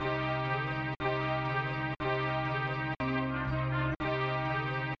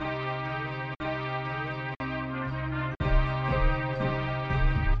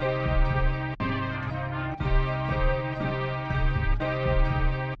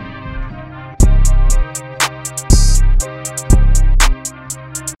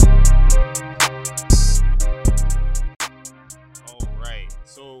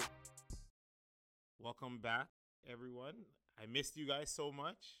everyone. I missed you guys so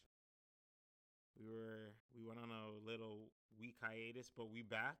much. We went on a little week hiatus, but we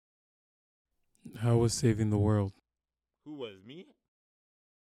back. How was saving the world? Who was me?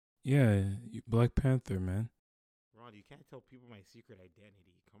 Yeah, Black Panther, man. Ron, you can't tell people my secret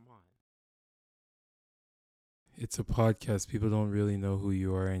identity. Come on. It's a podcast. People don't really know who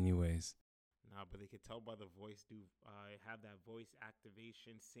you are, anyways. Nah, but they could tell by the voice. Do I have that voice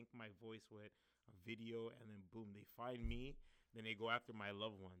activation? Sync my voice with a video, and then boom, they find me. Then they go after my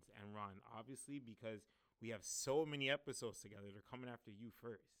loved ones. And Ron, obviously, because we have so many episodes together, they're coming after you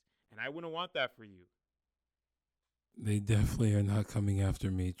first. And I wouldn't want that for you. They definitely are not coming after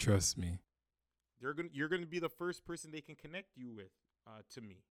me. Trust me. You're gonna be the first person they can connect you with to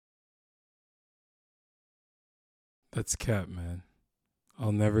me. That's cap, man.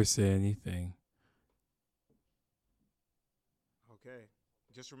 I'll never say anything. Okay.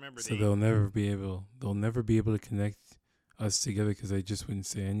 Just remember So they they'll never be able to connect us together because I just wouldn't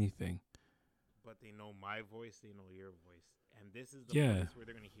say anything. but they know my voice, they know your voice. And this is the Yeah, place where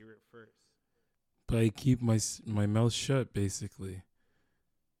they're gonna hear it first. but I keep my mouth shut basically.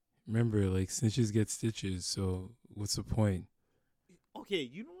 Remember, like snitches get stitches. So what's the point? Okay,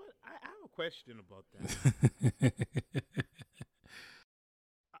 you know what? I have a question about that.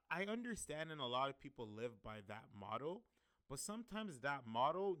 I understand and a lot of people live by that motto, but sometimes that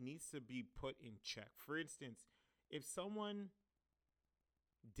motto needs to be put in check. For instance, if someone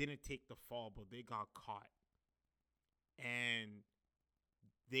didn't take the fall but they got caught and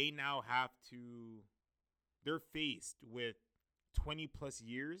they now have to they're faced with 20 plus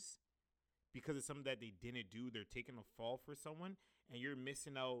years because of something that they didn't do, they're taking a fall for someone and you're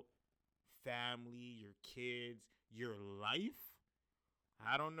missing out family, your kids, your life.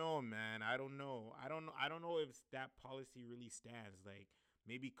 I don't know, man. I don't know. I don't know if that policy really stands. Like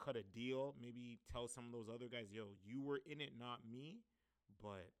maybe cut a deal. Maybe tell some of those other guys, yo, you were in it, not me.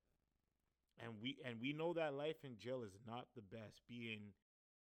 But and we know that life in jail is not the best. Being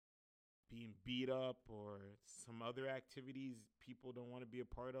beat up or some other activities people don't want to be a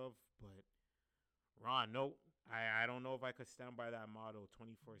part of. But Ron, no, I don't know if I could stand by that motto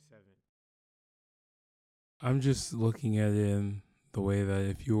 24/7. I'm just looking at it in the way that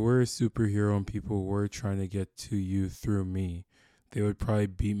if you were a superhero and people were trying to get to you through me, they would probably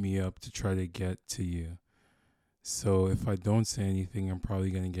beat me up to try to get to you. So if I don't say anything, I'm probably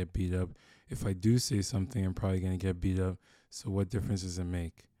going to get beat up. If I do say something, I'm probably going to get beat up. So what difference does it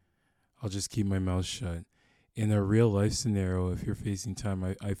make? I'll just keep my mouth shut. In a real life scenario, if you're facing time,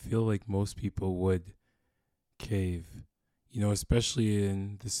 I feel like most people would cave. Especially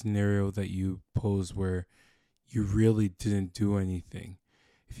in the scenario that you pose where you really didn't do anything.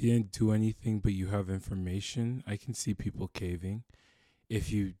 If you didn't do anything but you have information, I can see people caving.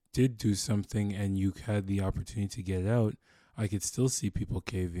 If you did do something and you had the opportunity to get out, I could still see people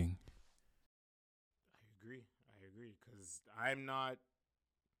caving. I agree. I agree because I'm not.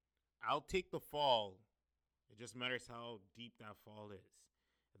 I'll take the fall. It just matters how deep that fall is.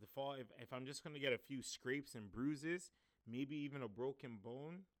 If I'm just gonna get a few scrapes and bruises, maybe even a broken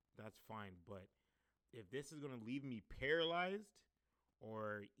bone, that's fine. But if this is gonna leave me paralyzed,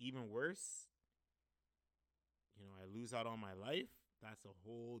 or even worse, I lose out on my life. That's a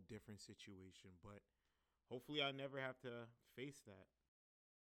whole different situation. But hopefully, I never have to face that.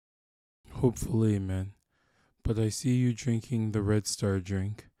 Hopefully, man. But I see you drinking the Red Star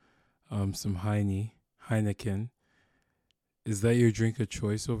drink, some Heineken. Is that your drink of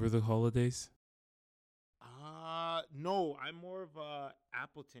choice over the holidays? No, I'm more of a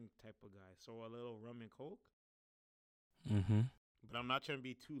Appleton type of guy. So a little rum and coke. Mm-hmm. But I'm not trying to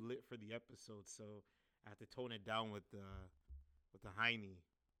be too lit for the episode, so I have to tone it down with the Heine.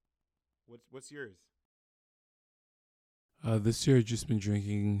 What's yours? This year I've just been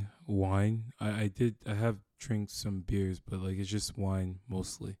drinking wine. I have drank some beers, but like it's just wine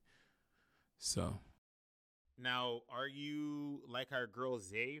mostly. So Now, are you like our girl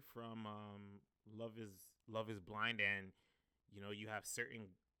Zay from Love is Love is Blind, and you have certain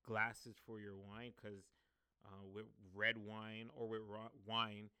glasses for your wine because with red wine or with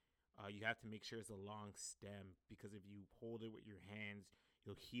wine, you have to make sure it's a long stem because if you hold it with your hands,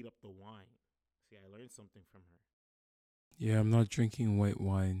 you'll heat up the wine. See, I learned something from her. yeah, I'm not drinking white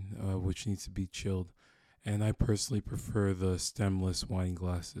wine, which needs to be chilled, and I personally prefer the stemless wine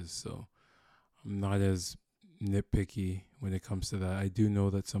glasses. So I'm not as nitpicky when it comes to that. I do know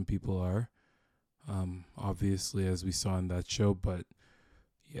that some people are, obviously, as we saw in that show, but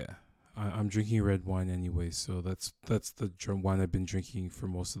yeah, I'm drinking red wine anyway, so that's the wine I've been drinking for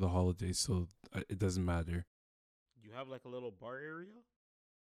most of the holidays, so it doesn't matter. You have like a little bar area?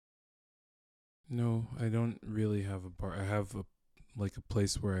 No, I don't really have a bar. I have a like a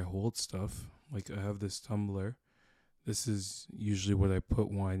place where I hold stuff. Like I have this tumbler. This is usually what I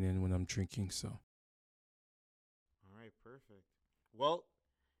put wine in when I'm drinking. So All right, perfect. Well,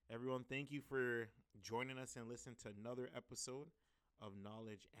 everyone, thank you for joining us and listening to another episode of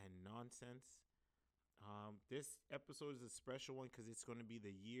Knowledge and Nonsense. This episode is a special one because it's going to be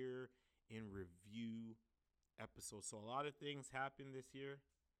the year in review episode. So a lot of things happened this year,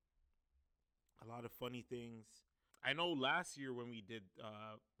 a lot of funny things. I know last year when we did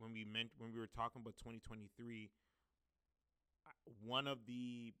when we were talking about 2023, one of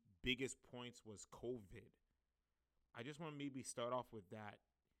the biggest points was COVID. I just want to maybe start off with that.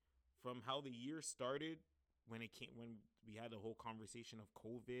 From how the year started, when we had the whole conversation of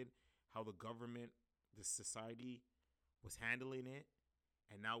COVID, how the government, the society was handling it,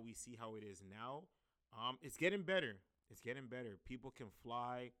 and now we see how it is now. It's getting better. It's getting better. People can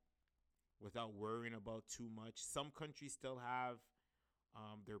fly without worrying about too much. Some countries still have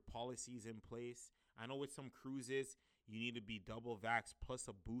their policies in place. I know with some cruises, you need to be double vax plus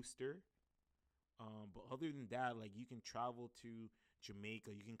a booster. But other than that, like you can travel to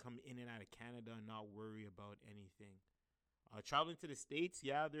Jamaica, you can come in and out of Canada and not worry about anything. Traveling to the States,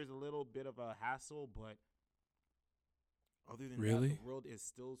 yeah, there's a little bit of a hassle, but other than that, the really, world is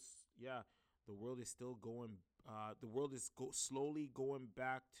still, yeah, the world is still going. The world is slowly going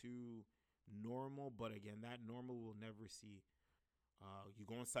back to normal, but again, that normal we'll never see. You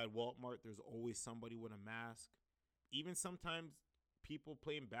go inside Walmart, there's always somebody with a mask. Even sometimes people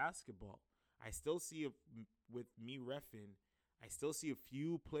playing basketball, I still see with me refing, I still see a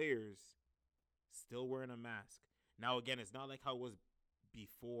few players still wearing a mask. Now again, it's not like how it was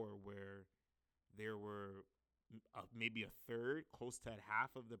before where there were maybe a third, close to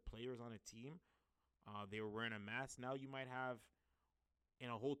half of the players on a team. They were wearing a mask. Now you might have in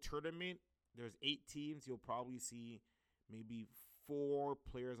a whole tournament. There's 8 teams. You'll probably see maybe 4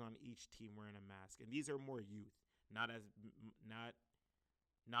 players on each team wearing a mask, and these are more youth, not as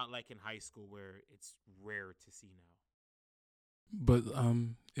not like in high school where it's rare to see now. but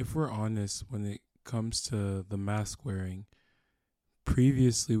if we're honest, when it comes to the mask wearing,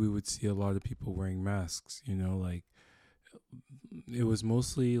 previously we would see a lot of people wearing masks. You know, like it was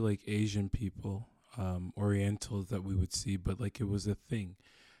mostly like Asian people, Orientals that we would see, but like it was a thing.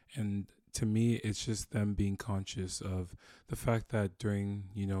 And to me, it's just them being conscious of the fact that during,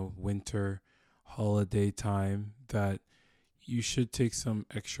 winter, holiday time, that you should take some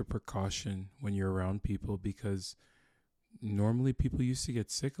extra precaution when you're around people because normally people used to get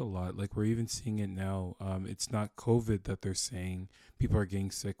sick a lot. Like we're even seeing it now. It's not COVID that they're saying people are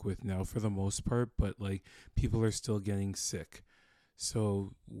getting sick with now for the most part, but like people are still getting sick.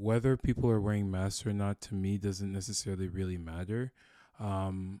 So whether people are wearing masks or not, to me, doesn't necessarily really matter.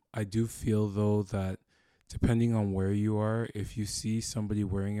 I do feel though that depending on where you are, if you see somebody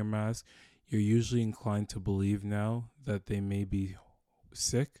wearing a mask, you're usually inclined to believe now that they may be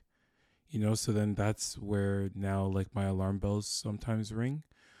sick. So then that's where now like my alarm bells sometimes ring.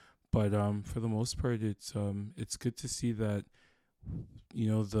 But for the most part, it's good to see that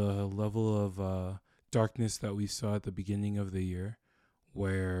the level of darkness that we saw at the beginning of the year,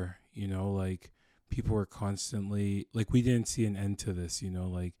 where like people were constantly like we didn't see an end to this.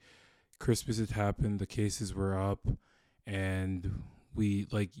 Like Christmas had happened, the cases were up, and we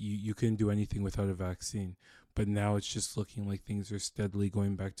like you couldn't do anything without a vaccine. But now it's just looking like things are steadily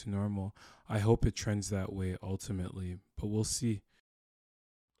going back to normal. I hope it trends that way ultimately, but we'll see.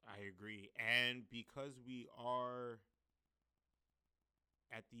 I agree, and because we are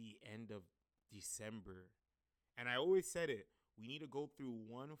at the end of December, and I always said it, we need to go through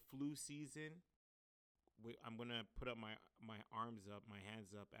one flu season. I'm gonna put up my arms up, my hands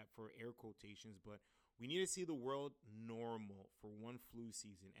up for air quotations, but we need to see the world normal for one flu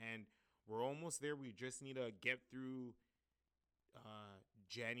season, and we're almost there. We just need to get through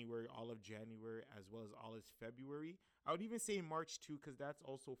January, all of January, as well as all of February. I would even say March too, because that's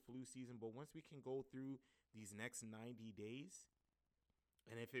also flu season. But once we can go through these next 90 days,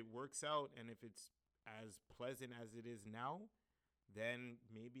 and if it works out, and if it's as pleasant as it is now, then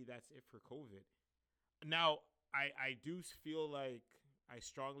maybe that's it for COVID. Now, I do feel like I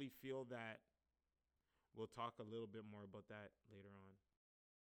strongly feel that we'll talk a little bit more about that later on.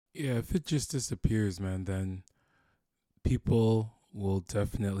 Yeah, if it just disappears, man, then people will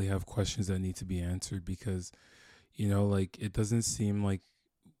definitely have questions that need to be answered because, like it doesn't seem like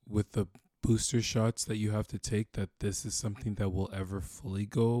with the booster shots that you have to take that this is something that will ever fully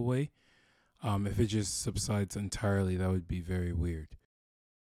go away. If it just subsides entirely, that would be very weird.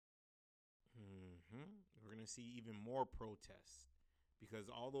 We're gonna see even more protests because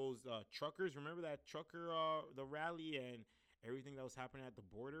all those truckers, remember that trucker, the rally and everything that was happening at the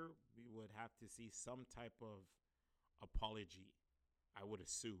border, we would have to see some type of apology, I would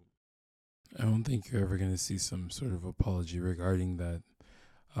assume. I don't think you're ever going to see some sort of apology regarding that,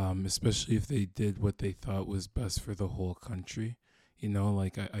 especially if they did what they thought was best for the whole country.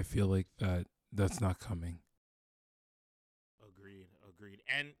 Like I feel like that's not coming. Agreed, agreed.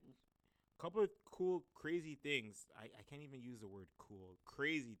 And a couple of cool, crazy things. I can't even use the word cool.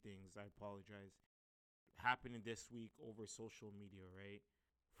 Crazy things, I apologize, happening this week over social media, right?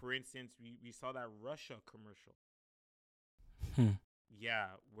 For instance, we saw that Russia commercial. Hmm. Yeah,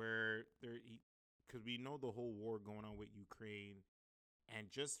 where there, because we know the whole war going on with Ukraine, and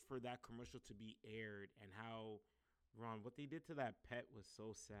just for that commercial to be aired, and how, Ron, what they did to that pet was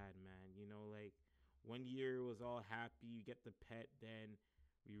so sad, man. Like, one year it was all happy, you get the pet, then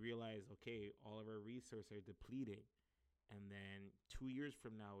we realize, okay, all of our resources are depleted, and then 2 years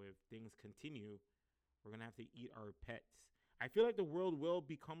from now, if things continue, we're gonna have to eat our pets. I feel like the world will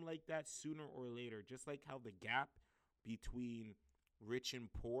become like that sooner or later, just like how the gap between rich and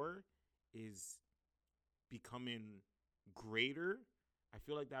poor is becoming greater. I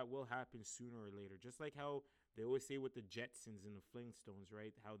feel like that will happen sooner or later. Just like how they always say with the Jetsons and the Flintstones,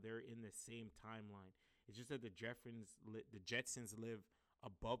 right? How they're in the same timeline. It's just that the Jetsons live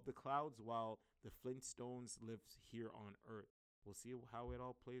above the clouds, while the Flintstones lives here on Earth. We'll see how it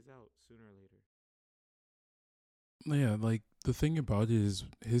all plays out sooner or later. Yeah, like the thing about it is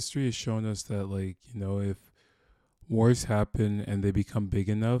history has shown us that, like, if wars happen and they become big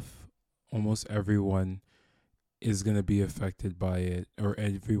enough, almost everyone is going to be affected by it, or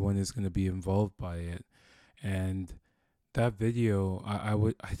everyone is going to be involved by it. And that video,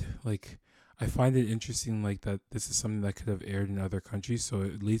 like, I find it interesting, like, that this is something that could have aired in other countries. So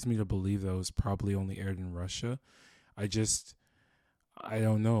it leads me to believe that it was probably only aired in Russia. I just, I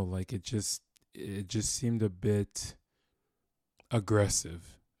don't know. Like, it just seemed a bit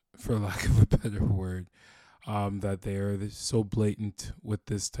aggressive, for lack of a better word. That they are so blatant with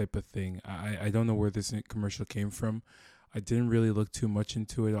this type of thing. I don't know where this commercial came from. I didn't really look too much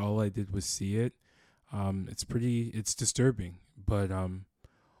into it. All I did was see it. It's disturbing, but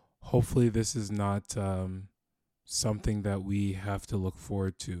hopefully this is not something that we have to look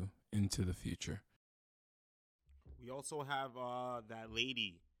forward to into the future. We also have that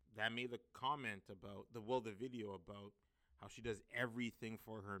lady that made the comment about the video about how she does everything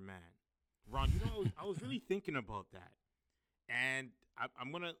for her man. Ron, I was really thinking about that, and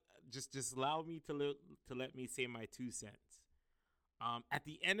I'm gonna just allow me to let me say my 2 cents. At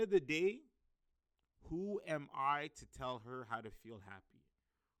the end of the day, who am I to tell her how to feel happy?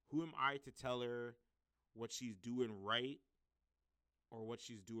 Who am I to tell her what she's doing right or what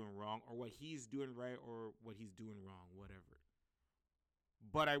she's doing wrong, or what he's doing right or what he's doing wrong, whatever?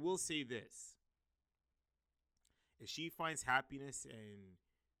 But I will say this: if she finds happiness in,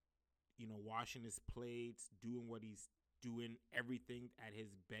 washing his plates, doing what he's doing, everything at his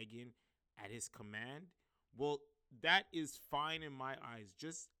begging, at his command, well, that is fine in my eyes.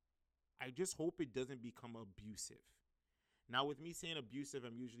 I just hope it doesn't become abusive. Now, with me saying abusive,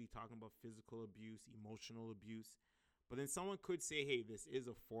 I'm usually talking about physical abuse, emotional abuse. But then someone could say, hey, this is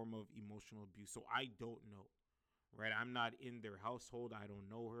a form of emotional abuse. So I don't know, right? I'm not in their household. I don't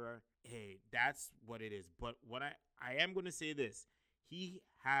know her. Hey, that's what it is. But I am going to say this: he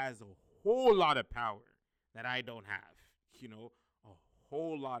has a whole lot of power that I don't have, a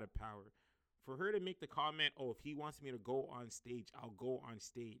whole lot of power. For her to make the comment, oh, if he wants me to go on stage, I'll go on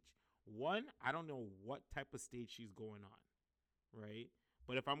stage. One, I don't know what type of stage she's going on, right?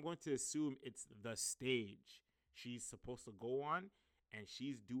 But if I'm going to assume it's the stage she's supposed to go on, and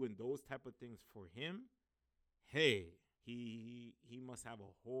she's doing those type of things for him, hey, he must have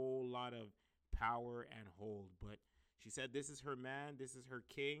a whole lot of power and hold. But she said this is her man, this is her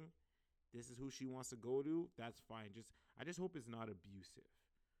king, this is who she wants to go to. That's fine. I just hope it's not abusive,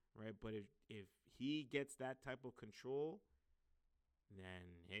 right? But if he gets that type of control,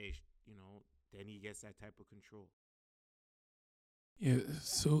 then hey, then he gets that type of control. Yeah,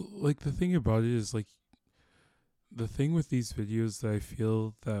 so like the thing about it is, like, the thing with these videos that I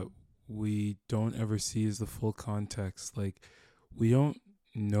feel that we don't ever see is the full context. Like, we don't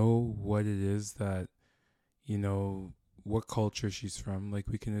know what it is that, you know, what culture she's from. Like,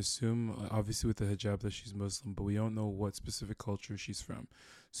 we can assume, obviously, with the hijab that she's Muslim, but we don't know what specific culture she's from.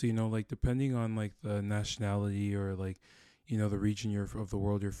 So, like, depending on, like, the nationality or, like, the region of the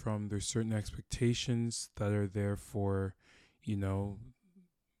world you're from, there's certain expectations that are there for, you know,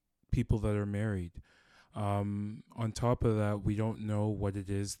 people that are married. On top of that, we don't know what it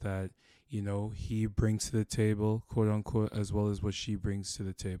is that, he brings to the table, quote unquote, as well as what she brings to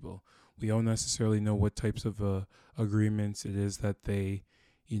the table. We don't necessarily know what types of agreements it is that they,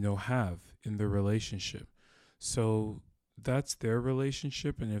 have in their relationship. So that's their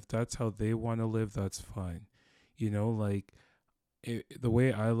relationship, and if that's how they want to live, that's fine. Like, the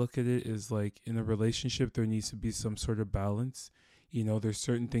way I look at it is like in a relationship, there needs to be some sort of balance. There's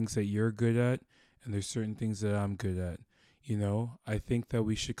certain things that you're good at, and there's certain things that I'm good at. I think that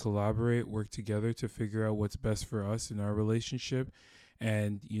we should collaborate, work together to figure out what's best for us in our relationship.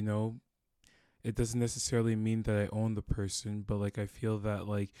 And, it doesn't necessarily mean that I own the person, but like I feel that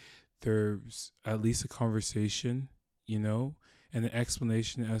like there's at least a conversation, you know, and an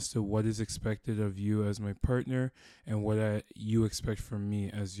explanation as to what is expected of you as my partner and what you expect from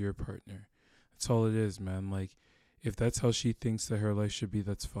me as your partner. That's all it is, man. Like, if that's how she thinks that her life should be,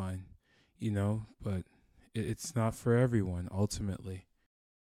 that's fine, but it's not for everyone, ultimately.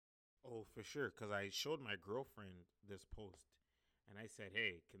 Oh, for sure. Because I showed my girlfriend this post and I said,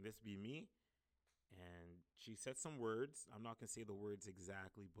 hey, can this be me? And she said some words. I'm not going to say the words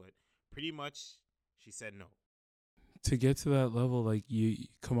exactly, but pretty much she said no. To get to that level, like,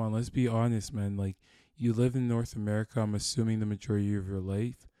 come on, let's be honest, man. Like, you live in North America, I'm assuming the majority of your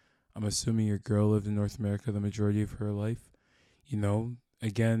life. I'm assuming your girl lived in North America the majority of her life.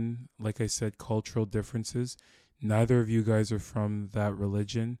 Again, like I said, cultural differences. Neither of you guys are from that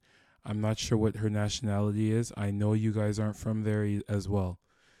religion. I'm not sure what her nationality is. I know you guys aren't from there as well.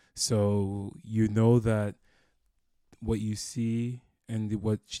 So you know that what you see and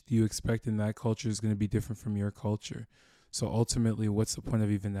what you expect in that culture is going to be different from your culture. So ultimately, what's the point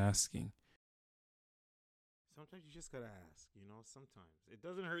of even asking? Sometimes you just got to ask, sometimes. It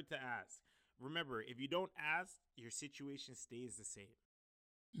doesn't hurt to ask. Remember, if you don't ask, your situation stays the same.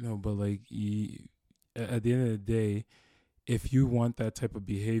 No, but like at the end of the day, if you want that type of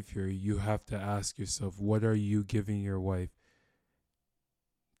behavior, you have to ask yourself, what are you giving your wife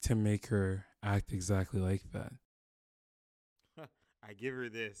to make her act exactly like that? I give her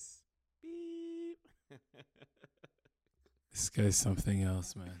this. Beep. This guy's something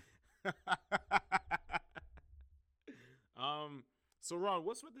else, man. um. So Ron,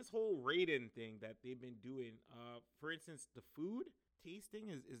 what's with this whole rating thing that they've been doing? For instance, the food tasting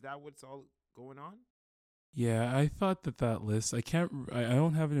is that what's all going on? Yeah, I thought that list, I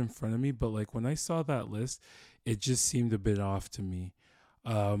don't have it in front of me, but like when I saw that list, it just seemed a bit off to me.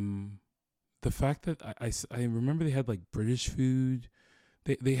 Um, the fact that I remember they had like British food.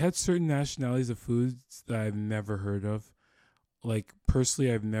 They had certain nationalities of foods that I've never heard of. Like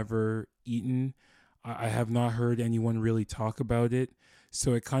personally, I've never eaten. I have not heard anyone really talk about it.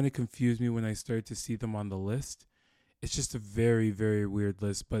 So it kind of confused me when I started to see them on the list. It's just a very, very weird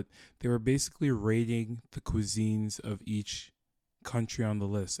list, but they were basically rating the cuisines of each country on the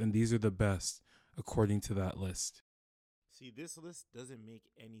list, and these are the best according to that list. See, this list doesn't make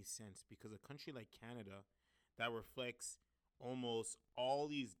any sense because a country like Canada that reflects almost all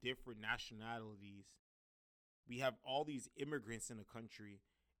these different nationalities, we have all these immigrants in the country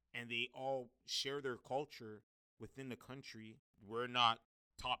and they all share their culture within the country. We're not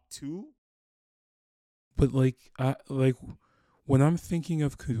top two. But like when I'm thinking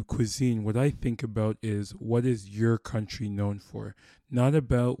of cuisine, what I think about is what is your country known for, not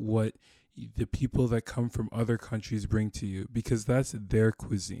about what the people that come from other countries bring to you, because that's their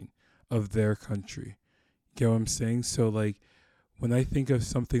cuisine of their country. Get what I'm saying? So like when I think of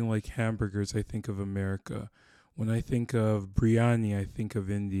something like hamburgers, I think of America. When I think of biryani, I think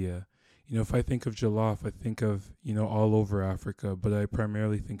of India. If I think of jollof, I think of, all over Africa, but I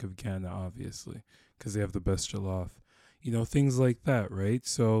primarily think of Ghana, obviously, because they have the best jollof. Things like that, right?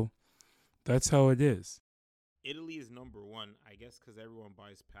 So that's how it is. Italy is number one, I guess, because everyone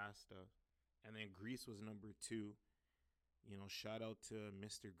buys pasta. And then Greece was number two. Shout out to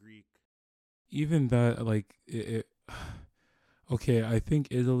Mr. Greek. Even that, like, okay, I think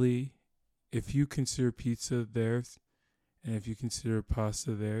Italy, if you consider pizza theirs and if you consider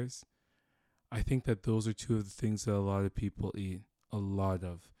pasta theirs, I think that those are two of the things that a lot of people eat. A lot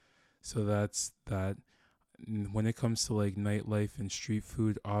of. So that's that. When it comes to like nightlife and street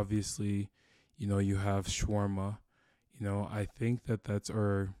food, obviously, you have shawarma. I think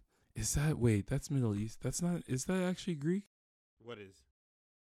or is that, wait, that's Middle East. That's not, is that actually Greek? What is?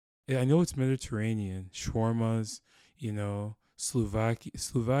 Yeah, I know it's Mediterranean. Shawarmas,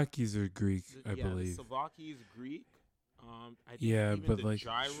 Slovakies are Greek, I Yeah, the believe. Slovakia is Greek. I think Yeah, even but the like,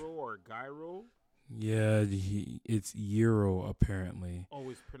 gyro or gyro. yeah, it's Euro apparently. Oh,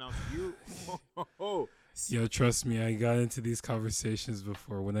 it's pronounced you. Oh, Yo, trust me, I got into these conversations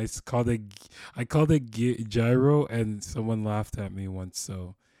before. When I called it gyro, and someone laughed at me once.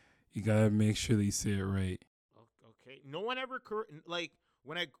 So you gotta make sure that you say it right. Okay. No one ever like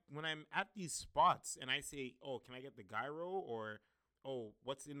when I'm at these spots and I say, "Oh, can I get the gyro?" or "Oh,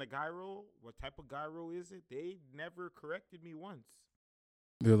 what's in the gyro? What type of gyro is it?" They never corrected me once.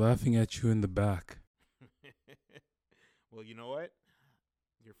 They're laughing at you in the back. Well, you know what?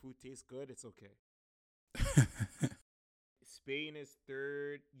 Your food tastes good. It's okay. Spain is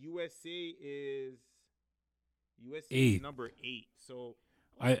third. USA is Eighth. number 8. So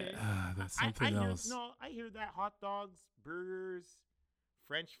I okay, that's I something hear else. no, I hear that hot dogs, burgers,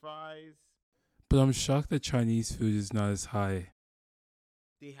 French fries. But I'm shocked that Chinese food is not as high.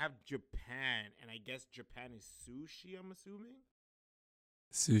 They have Japan, and I guess Japan is sushi. I'm assuming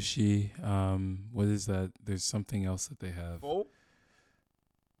Sushi. What is that? There's something else that they have. pho.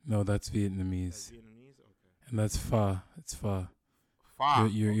 No, that's That's Vietnamese, Vietnamese. Okay, and that's pho. It's pho. pho.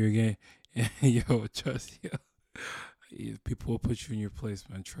 You're getting yo trust yo. People will put you in your place,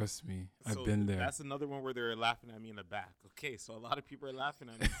 man. Trust me. I've So been there. that's another one where they're laughing at me in the back. Okay, so a lot of people are laughing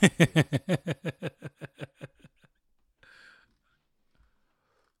at me these days.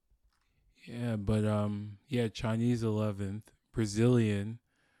 Yeah, but yeah, Chinese 11th, Brazilian,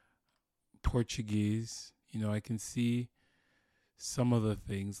 Portuguese. I can see some of the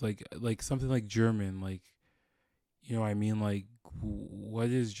things like something like German, like I mean, like what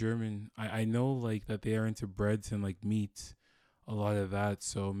is German? I know like that they are into breads and like meat, a lot of that.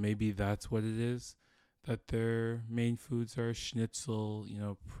 So maybe that's what it is. That their main foods are schnitzel,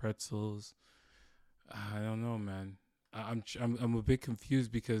 pretzels. I don't know, man. I'm a bit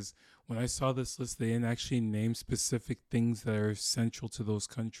confused because when I saw this list, they didn't actually name specific things that are central to those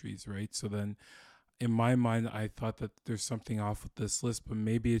countries, right? So then, in my mind, I thought that there's something off with this list, but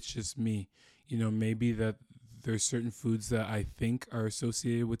maybe it's just me. Maybe that there's certain foods that I think are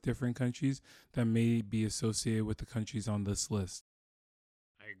associated with different countries that may be associated with the countries on this list.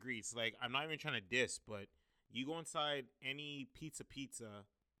 I agree. It's like I'm not even trying to diss, but you go inside any pizza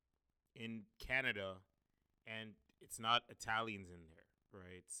in Canada, and it's not Italians in there,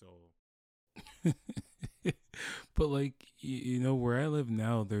 right? So But like where I live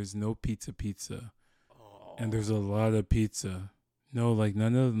now, there's no pizza, and there's oh, a lot of pizza. No, like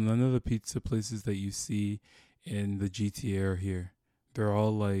none of the pizza places that you see in the GTA are here. They're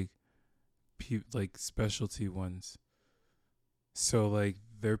all like like specialty ones. So like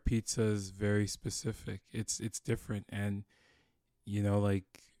their pizza is very specific. It's different, and like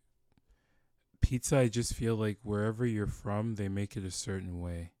pizza, I just feel like wherever you're from, they make it a certain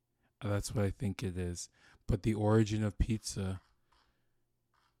way. That's what I think it is. But the origin of pizza,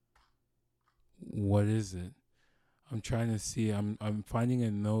 what is it? I'm trying to see. I'm finding a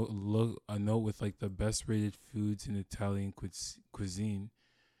note with like the best rated foods in Italian cuisine,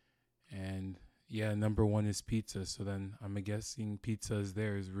 and yeah, number one is pizza. So then I'm guessing pizza is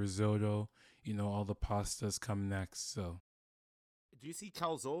there. Is risotto. All the pastas come next. So do you see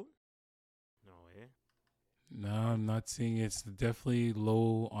calzone? No way. no, I'm not seeing it. It's definitely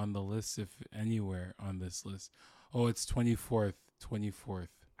low on the list, if anywhere on this list. Oh, it's 24th. 24th.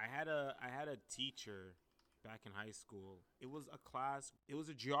 I had a teacher back in high school. It was a class. It was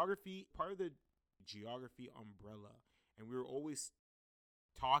a geography part of the geography umbrella, and we were always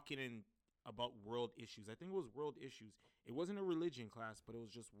talking about world issues. I think it was world issues. It wasn't a religion class, but it was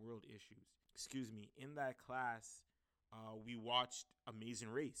just world issues. Excuse me. In that class, we watched Amazing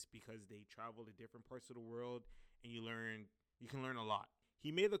Race because they travel to different parts of the world, and you can learn a lot.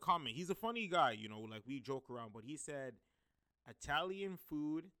 He made the comment. He's a funny guy, like we joke around, but he said Italian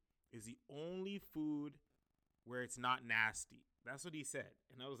food is the only food where it's not nasty. That's what he said,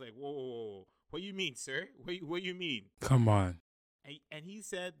 and I was like, whoa, whoa, whoa. What you mean, sir? What you mean? Come on. And he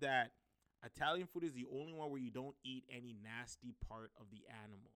said that Italian food is the only one where you don't eat any nasty part of the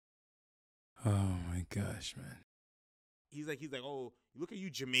animal. Oh my gosh, man. He's like, oh, look at you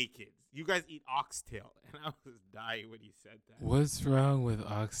Jamaicans. You guys eat oxtail, and I was dying when he said that. What's wrong with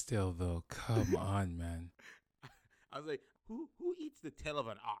oxtail though? Come on, man. I was like, who eats the tail of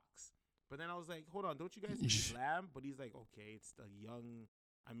an ox? But then I was like, hold on, don't you guys eat lamb? But he's like, okay, it's the young.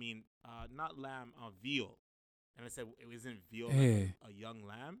 I mean, not lamb, veal. And I said, it isn't veal like Hey, a young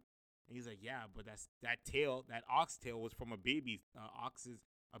lamb? And he's like, yeah, but that ox tail was from a baby. Ox is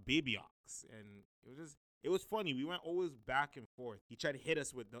a baby ox, and it was funny. We went always back and forth. He tried to hit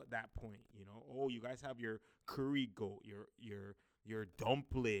us with that point, Oh, you guys have your curry goat, your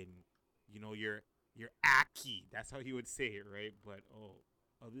dumpling, your aki. That's how he would say it, right? But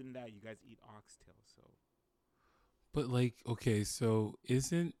other than that, you guys eat oxtail. So But like, okay, so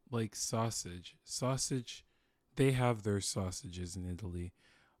isn't like sausage? They have their sausages in Italy.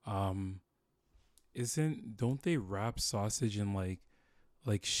 Um, isn't don't they wrap sausage in like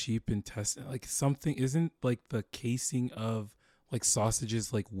sheep intestine, like something? Isn't like the casing of like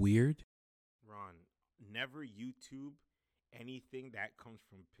sausages like weird? Ron, never YouTube anything that comes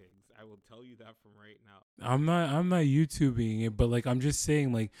from pigs. I will tell you that from right now. I'm not YouTubing it, but like I'm just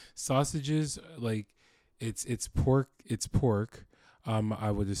saying like sausages like it's pork.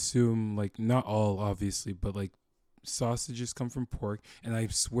 I would assume like not all obviously, but like sausages come from pork, and I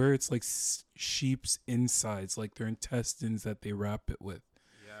swear it's like sheep's insides, like their intestines that they wrap it with.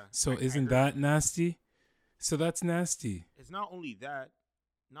 Yeah, So I isn't heard that nasty? So that's nasty. it's not only that.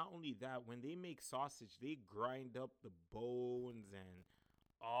 Not only that, when they make sausage, they grind up the bones and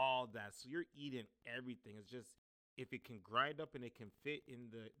all that. So you're eating everything. It's just if it can grind up and it can fit in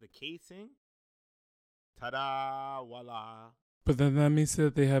the casing, ta-da, voila. But then that means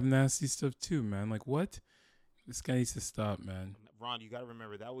that they have nasty stuff too, man. Like what? This guy needs to stop, man. Ron, you gotta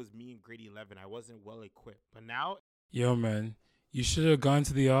remember that was me in grade 11. I wasn't well equipped, but now, Yo, man, you should have gone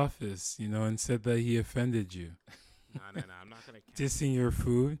to the office, and said that he offended you. nah. I'm not gonna Dissing your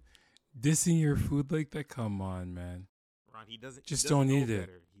food, dissing your food like that. Come on, man. Ron, he doesn't. Just He doesn't don't know eat it.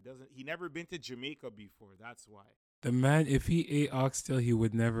 better. He doesn't. He never been to Jamaica before. That's why. The man, if he ate oxtail, he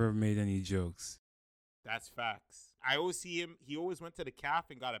would never have made any jokes. That's facts. I always see him. He always went to the calf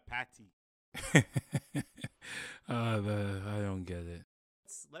and got a patty. I don't get it.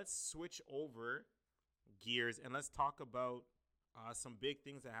 Let's switch over gears and let's talk about some big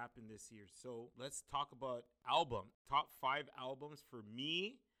things that happened this year. So let's talk about top 5 albums for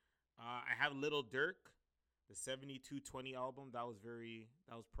me. I have Little Dirk, the 7220 album. That was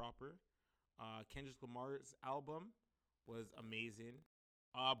proper. Kendrick Lamar's album was amazing.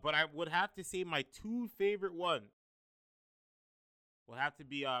 But I would have to say my two favorite one will have to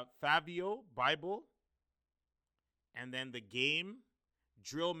be Fabio Bible, and then The Game,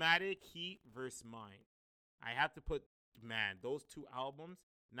 Drillmatic, Heat versus Mine. I have to put, man, those two albums.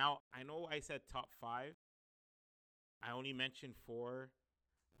 Now, I know I said top 5. I only mentioned 4.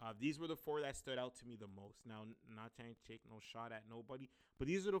 These were the 4 that stood out to me the most. Now, not trying to take no shot at nobody, but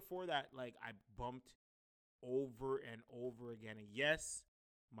these are the 4 that like I bumped over and over again. And yes,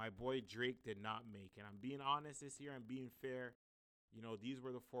 my boy Drake did not make it. I'm being honest this year. I'm being fair. These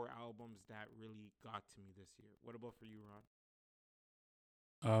were the 4 albums that really got to me this year. What about for you,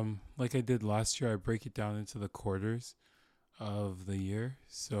 Ron? Like I did last year, I break it down into the quarters of the year.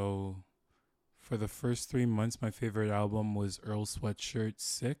 So for the first 3 months, my favorite album was Earl Sweatshirt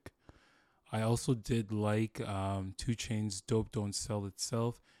Sick. I also did like 2 Chainz Dope Don't Sell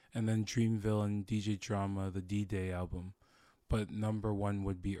Itself, and then Dreamville and DJ Drama, the D-Day album. But number 1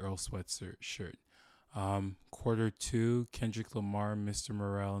 would be Earl Sweatshirt. Quarter 2, Kendrick Lamar, Mr.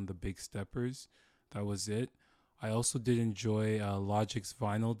 Morale, and the Big Steppers. That was it. I also did enjoy Logic's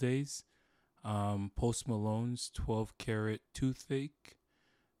Vinyl Days, Post Malone's 12 Karat Toothache.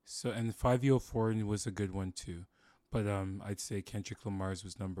 And 504 was a good one too. But I'd say Kendrick Lamar's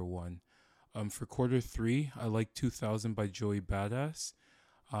was number 1. For quarter 3, I like 2000 by Joey Badass.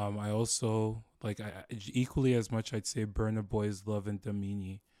 I also equally as much, I'd say Burna Boy's Love and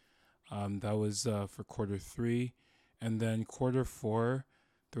Damini. That was for quarter 3. And then quarter 4,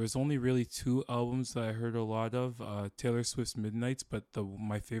 there was only really 2 albums that I heard a lot of. Taylor Swift's Midnights, but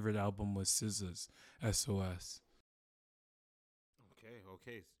my favorite album was SZA's SOS.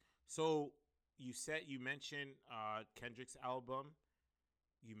 Okay. So you mentioned Kendrick's album.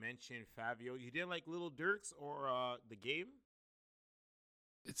 You mentioned Fabio. You didn't like Little Dirk's or The Game?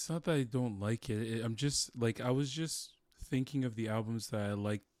 It's not that I don't like it. I'm just I was just thinking of the albums that I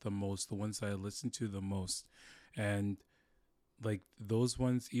liked the most, the ones that I listened to the most. And like those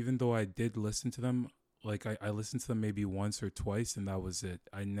ones, even though I did listen to them, like I listened to them maybe once or twice, and that was it.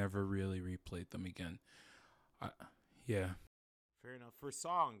 I never really replayed them again. Yeah. Fair enough. For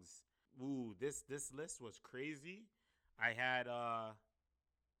songs, this list was crazy. I had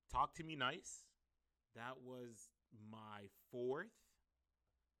Talk to Me Nice. That was my 4th.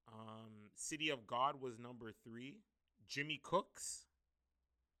 City of God was number 3. Jimmy Cooks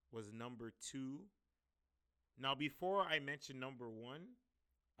was number 2. Now, before I mention number 1,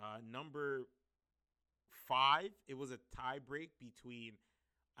 number 5, it was a tie break between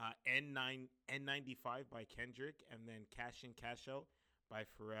N95 by Kendrick and then Cash In Cash Out by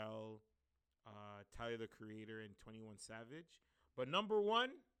Pharrell, Tyler the Creator, and 21 Savage. But number 1,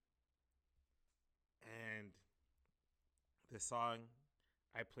 and the song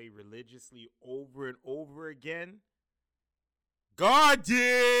I play religiously over and over again, God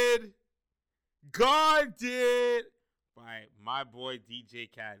did by my boy DJ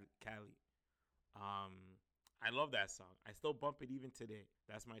Cali. Um, I love that song. I still bump it even today.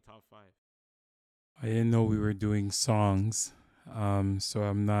 That's my top five. I didn't know we were doing songs, so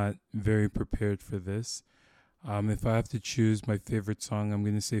I'm not very prepared for this. If I have to choose my favorite song, I'm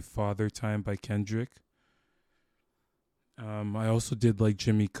gonna say "Father Time" by Kendrick. I also did like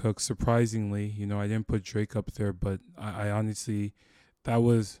Jimmy Cook. Surprisingly, I didn't put Drake up there, but I honestly, that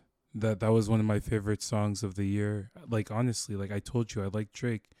was that was one of my favorite songs of the year. Like honestly, like I told you, I like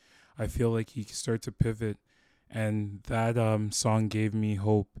Drake. I feel like he can start to pivot, and that song gave me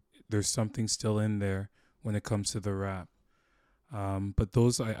hope. There's something still in there when it comes to the rap. But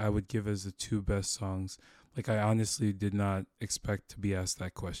those I would give as the two best songs. Like I honestly did not expect to be asked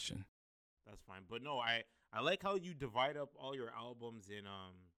that question. That's fine. But no, I like how you divide up all your albums in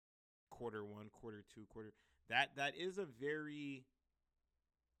quarter one, quarter two, quarter. That is a very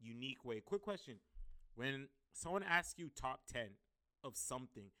unique way. Quick question: when someone asks you top 10 of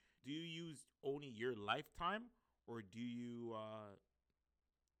something, do you use only your lifetime, or do you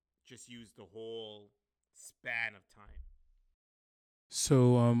just use the whole span of time?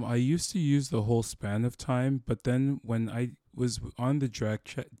 So I used to use the whole span of time, but then when I was on the Jack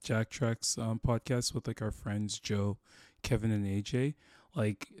Tracks podcast with like our friends Joe, Kevin, and AJ,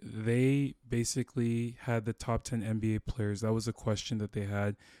 like they basically had the top 10 NBA players. That was a question that they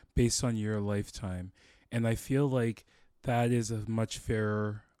had based on your lifetime, and I feel like that is a much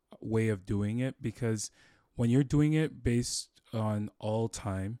fairer way of doing it because when you're doing it based on all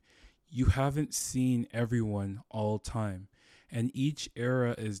time, you haven't seen everyone all time, and each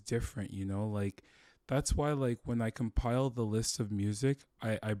era is different, like that's why like when I compile the list of music,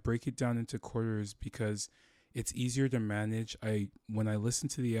 I break it down into quarters because it's easier to manage. When I listen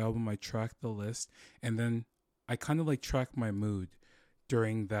to the album, I track the list, and then I kind of like track my mood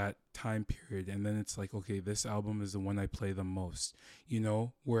during that time period, and then it's like, okay, this album is the one I play the most,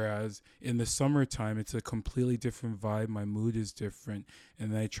 whereas in the summertime it's a completely different vibe, my mood is different,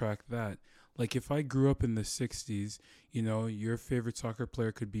 and then I track that. Like if I grew up in the 60s, your favorite soccer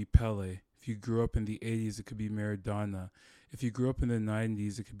player could be Pele. If you grew up in the 80s, it could be Maradona. If you grew up in the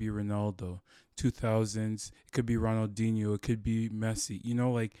 90s, it could be Ronaldo. 2000s, it could be Ronaldinho, it could be Messi.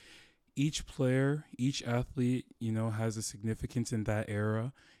 Like each player, each athlete, has a significance in that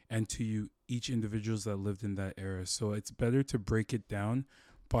era, and to you, each individuals that lived in that era. So it's better to break it down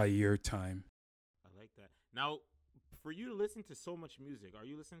by year time. I like that. Now, for you to listen to so much music, are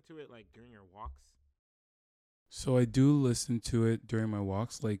you listening to it like during your walks? So I do listen to it during my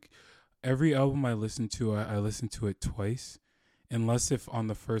walks. Like every album I listen to, I listen to it twice, unless if on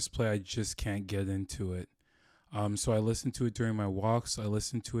the first play I just can't get into it. So I listen to it during my walks. I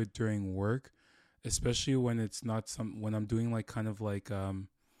listen to it during work, especially when it's not when I'm doing like kind of like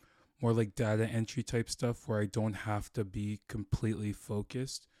more like data entry type stuff where I don't have to be completely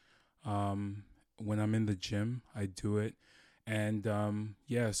focused. Um, when I'm in the gym, I do it. And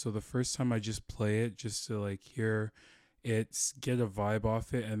yeah, so the first time I just play it just to like hear it's get a vibe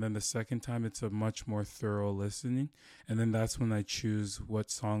off it, and then the second time it's a much more thorough listening, and then that's when I choose what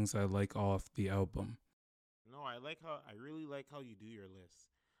songs I like off the album. No, I really like how you do your list.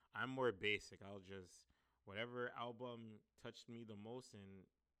 I'm more basic. I'll just whatever album touched me the most and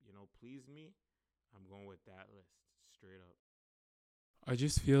pleased me, I'm going with that list straight up. I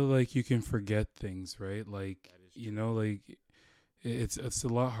just feel like you can forget things, right? Like, That is true. like it's a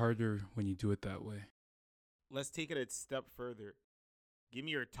lot harder when you do it that way. Let's take it a step further. Give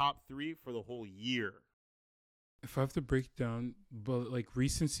me your top 3 for the whole year. If I have to break down, but like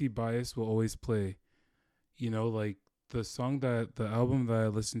recency bias will always play. Like the album that I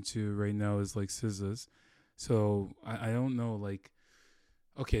listen to right now is like SZA's. So I don't know, like,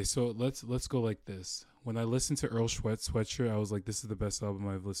 okay, so let's go like this. When I listened to Earl Sweatshirt, I was like, this is the best album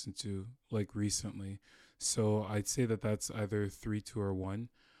I've listened to like recently. So I'd say that that's either 3, 2, or 1.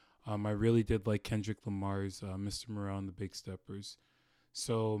 I really did like Kendrick Lamar's Mr. Morale and the Big Steppers.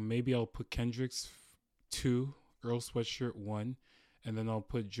 So maybe I'll put Kendrick's 2, Earl Sweatshirt 1, and then I'll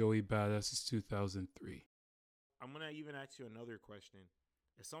put Joey Badass's 2003. I'm going to even ask you another question.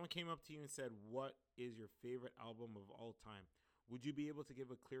 If someone came up to you and said, "What is your favorite album of all time?" Would you be able to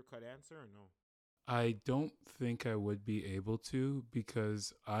give a clear-cut answer or no? I don't think I would be able to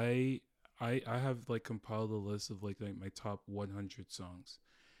because I have like compiled a list of like my top 100 songs,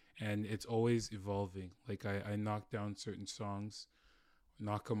 and it's always evolving. Like I knock down certain songs,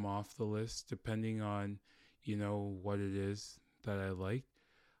 knock them off the list depending on what it is that I like.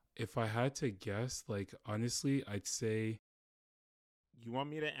 If I had to guess, like honestly, I'd say You want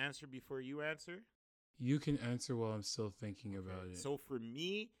me to answer before you answer? you can answer while I'm still thinking Okay. about it. So for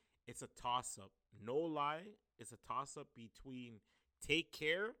me, It's a toss up. No lie, it's a toss up between Take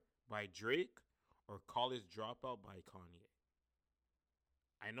Care by Drake or College Dropout by Kanye.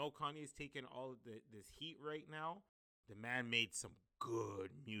 I know Kanye's taking all of this heat right now. The man made some good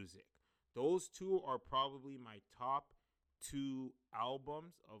music. Those two are probably my top two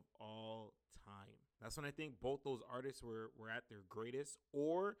albums of all time. That's when I think both those artists were at their greatest,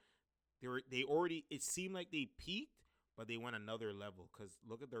 or they already, it seemed like they peaked, but they went another level because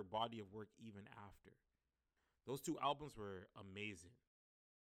look at their body of work even after. Those two albums were amazing.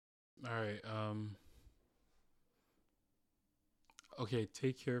 All right. Okay.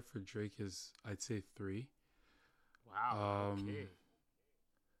 Take Care for Drake is, I'd say, three. Wow. Um. Okay.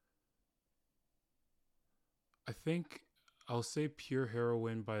 I think I'll say Pure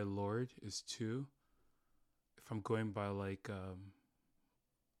Heroine by Lord is two. If I'm going by like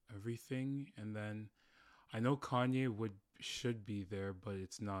everything, and then I know Kanye would should be there, but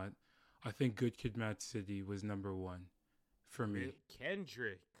it's not. I think Good Kid, Mad City was number one for me.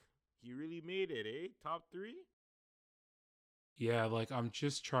 Kendrick. He really made it, eh? Top three? Yeah, like I'm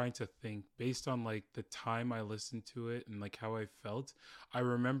just trying to think based on like the time I listened to it and like how I felt. I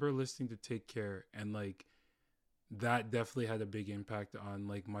remember listening to Take Care, and like that definitely had a big impact on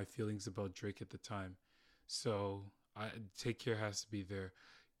like my feelings about Drake at the time. So I Take Care has to be there.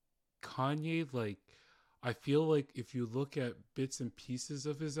 Kanye, like I feel like if you look at bits and pieces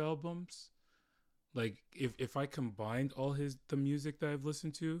of his albums, like if I combined all his the music that I've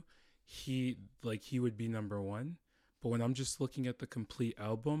listened to, he would be number one. But when I'm just looking at the complete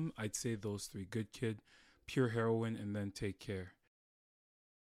album, I'd say those three: Good Kid, Pure Heroine, and then Take Care.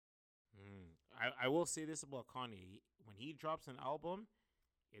 I will say this about Kanye. When he drops an album,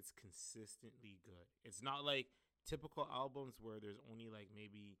 it's consistently good. It's not like typical albums where there's only like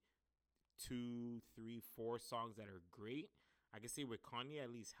maybe two, three, four songs that are great. I can say with Kanye,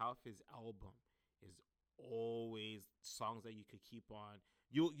 at least half his album is always songs that you could keep on.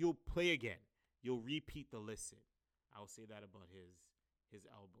 You'll play again. You'll repeat the listen. I'll say that about his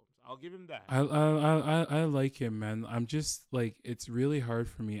albums. I'll give him that. I like him, man. I'm just like it's really hard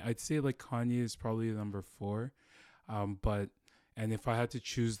for me. I'd say like Kanye is probably number four, but and if I had to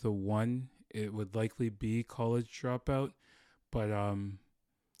choose the one, it would likely be College Dropout. But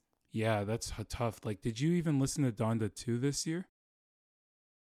yeah, that's tough. Like, did you even listen to Donda 2 this year?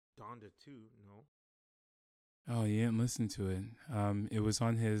 Donda 2, no. Oh, you didn't listen to it. It was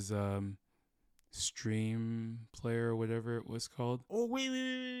on his stream player or whatever it was called. Oh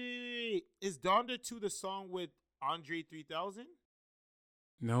wait. Is Donda 2 the song with Andre 3000?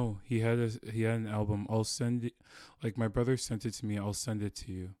 No, he had an album. I'll send it. Like my brother sent it to me. I'll send it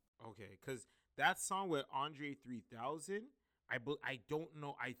to you. Okay, because that song with Andre 3000, I don't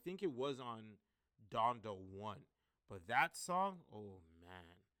know. I think it was on Donda 1. But that song, oh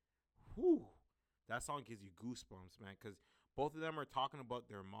man. Whew. That song gives you goosebumps, man, because both of them are talking about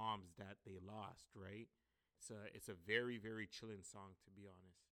their moms that they lost, right? It's a very, very chilling song, to be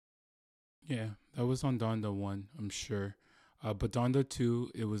honest. Yeah, that was on Donda 1, I'm sure. But Donda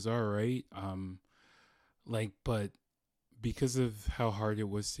 2, it was all right. But because of how hard it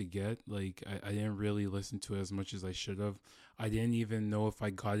was to get, like I didn't really listen to it as much as I should have. I didn't even know if I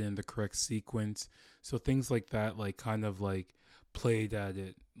got it in the correct sequence. So things like that, like kind of like played at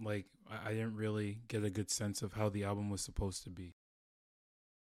it. Like I didn't really get a good sense of how the album was supposed to be.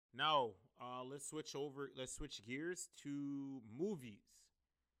 Now, let's switch over. Let's switch gears to movies.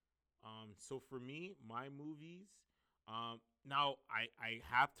 So for me, my movies. Now I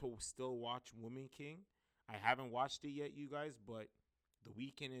have to still watch Woman King. I haven't watched it yet, you guys, but the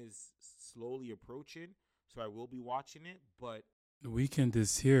weekend is slowly approaching, so I will be watching it. But The weekend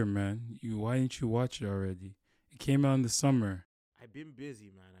is here, man. Why didn't you watch it already? It came out in the summer. I've been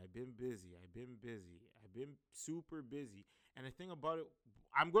busy, man. I've been super busy. And the thing about it,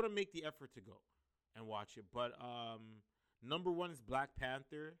 I'm gonna make the effort to go and watch it. But number one is Black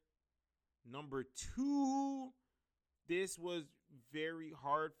Panther. Number two, this was very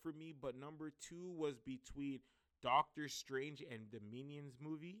hard for me, but number two was between Doctor Strange and the Minions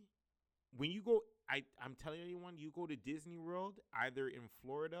movie. When you go, I'm telling anyone, you go to Disney World, either in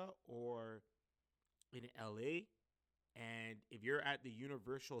Florida or in LA, and if you're at the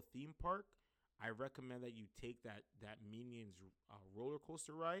Universal theme park, I recommend that you take that Minions roller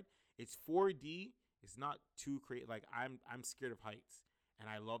coaster ride. It's 4D. It's not too crazy. Like I'm scared of heights, and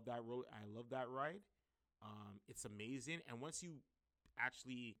I love that road. I love that ride. It's amazing. And once you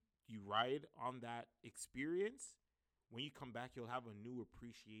ride on that experience, when you come back, you'll have a new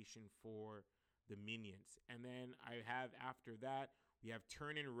appreciation for the Minions. And then I have after that we have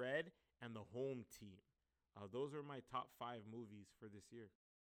Turning Red and the Home Team. Those are my top five movies for this year.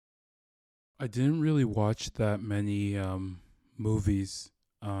 I didn't really watch that many movies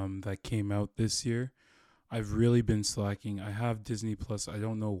that came out this year. I've really been slacking. I have Disney Plus. I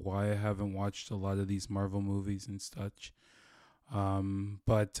don't know why I haven't watched a lot of these Marvel movies and such.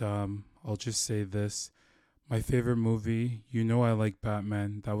 But I'll just say this. My favorite movie, you know, I like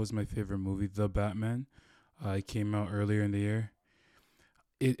Batman. That was my favorite movie, The Batman. It came out earlier in the year.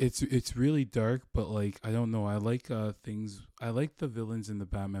 It's really dark, but like I don't know. I like things. I like the villains in the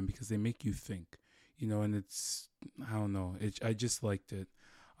Batman because they make you think, you know. And it's I don't know. I just liked it.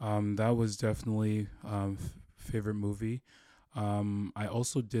 That was definitely favorite movie. I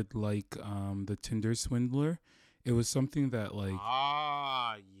also did like the Tinder Swindler. It was something that like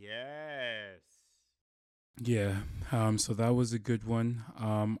Ah, yes. yeah. So that was a good one.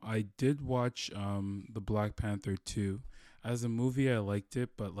 I did watch the Black Panther 2. As a movie, I liked it,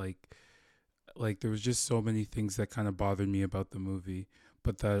 but like there was just so many things that kind of bothered me about the movie,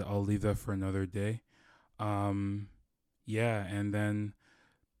 but that I'll leave that for another day. Um yeah, and then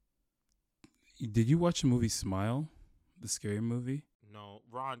did you watch the movie Smile? The scary movie? No,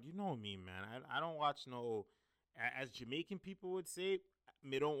 Ron, you know me, man. I don't watch no, as Jamaican people would say,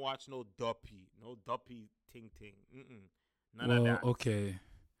 me don't watch no duppy ting ting. Mm-mm. None of Well, that. okay.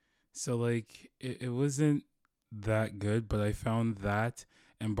 So like it wasn't that good, but I found that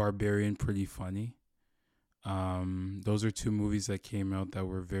and Barbarian pretty funny. Those are two movies that came out that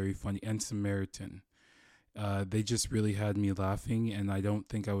were very funny. And Samaritan. They just really had me laughing, and I don't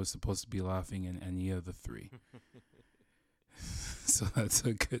think I was supposed to be laughing in any of the three. So that's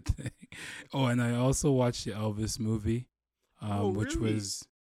a good thing. Oh, and I also watched the Elvis movie, Oh, which really? was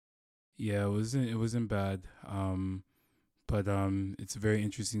yeah, it wasn't bad. But it's a very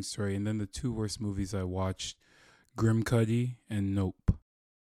interesting story. And then the two worst movies I watched, Grim Cuddy and Nope.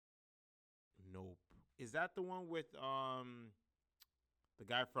 Nope. Is that the one with the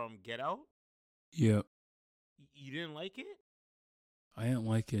guy from Get Out? Yep, You didn't like it? I didn't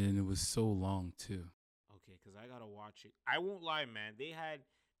like it, and it was so long too. Okay, cause I gotta watch it. I won't lie, man. They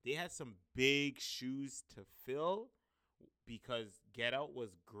had some big shoes to fill because Get Out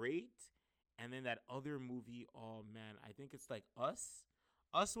was great, and then that other movie. Oh man, I think it's like Us.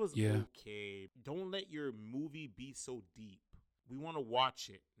 Us was Yeah, okay. Don't let your movie be so deep. We want to watch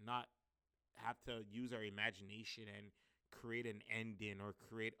it, not have to use our imagination and create an ending or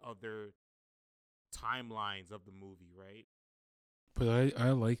create other timelines of the movie, right? but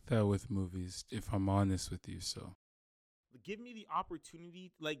I like that with movies. If I'm honest with you, so Give me the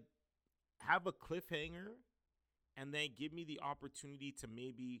opportunity, like have a cliffhanger, and then give me the opportunity to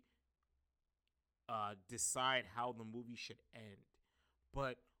maybe decide how the movie should end.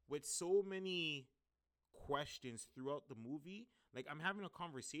 But with so many questions throughout the movie, like I'm having a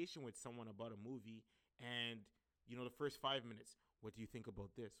conversation with someone about a movie, and the first 5 minutes, what do you think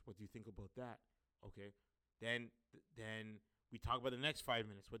about this? What do you think about that? Okay, then we talk about the next 5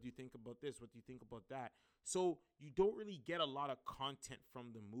 minutes. What do you think about this? What do you think about that? So you don't really get a lot of content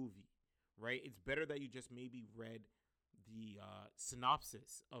from the movie, right? It's better that you just maybe read the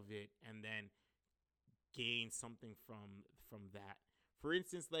synopsis of it and then gain something from that. For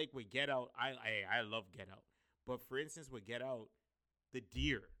instance, like with Get Out, I love Get Out, but for instance with Get Out, the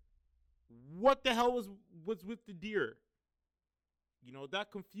deer. What the hell was with the deer?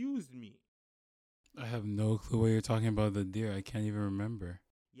 That confused me. I have no clue what you're talking about. The deer, I can't even remember.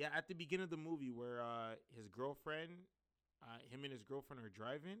 Yeah, at the beginning of the movie where his girlfriend, him and his girlfriend are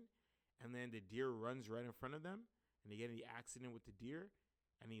driving, and then the deer runs right in front of them, and they get in the accident with the deer,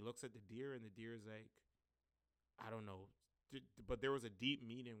 and he looks at the deer, and the deer is like, I don't know, but there was a deep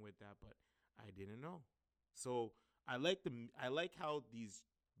meaning with that, but I didn't know. So I like how these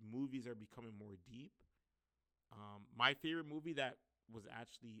movies are becoming more deep. My favorite movie that was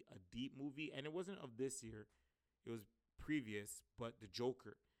actually a deep movie, and it wasn't of this year, it was previous, but the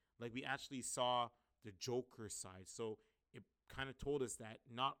Joker. Like we actually saw the Joker side, so it kind of told us that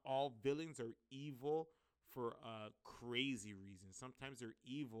not all villains are evil for a crazy reason. Sometimes they're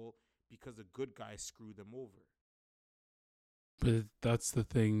evil because the good guys screw them over. But that's the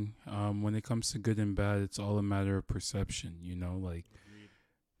thing. When it comes to good and bad, it's all a matter of perception. You know, like Agreed.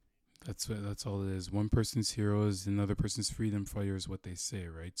 that's all it is. One person's hero is another person's freedom fighter, is what they say,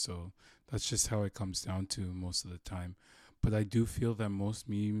 right? So that's just how it comes down to most of the time. But I do feel that most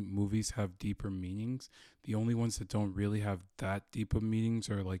movies have deeper meanings. The only ones that don't really have that deep of meanings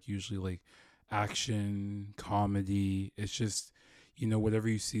are like usually like action, comedy. It's just, whatever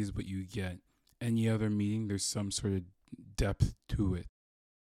you see is what you get. Any other meaning, there's some sort of depth to it.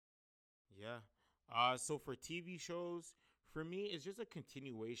 Yeah. So for TV shows, for me, it's just a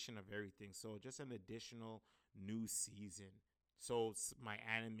continuation of everything. So just an additional new season. So my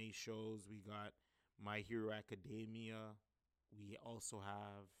anime shows, we got My Hero Academia. We also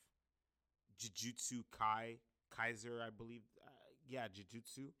have Jujutsu Kaiser, I believe. Yeah,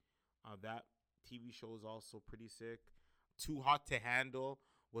 Jujutsu. That TV show is also pretty sick. Too Hot to Handle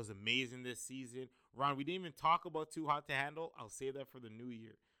was amazing this season. Ron, we didn't even talk about Too Hot to Handle. I'll say that for the new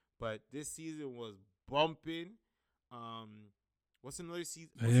year. But this season was bumping. Um, what's another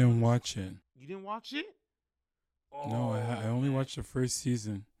season? I didn't watch it. You didn't watch it? No, I Oh, only man. watched the first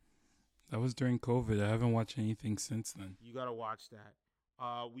season. That was during COVID. I haven't watched anything since then. You gotta watch that.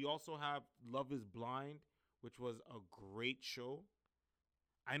 We also have Love Is Blind, which was a great show.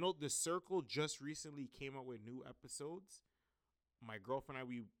 I know The Circle just recently came out with new episodes. My girlfriend and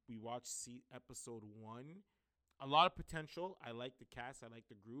we watched episode 1. A lot of potential. I like the cast. I like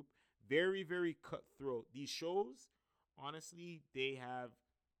the group. Very, very cutthroat. These shows, honestly, they have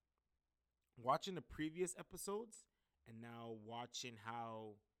watching the previous episodes and now watching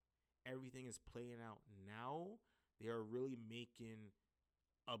how everything is playing out now, they are really making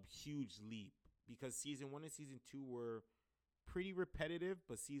a huge leap because season 1 and season 2 were pretty repetitive,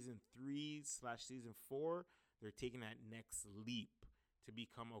 but season 3/season 4, they're taking that next leap to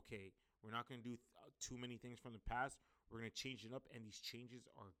become okay. We're not going to do too many things from the past. We're going to change it up, and these changes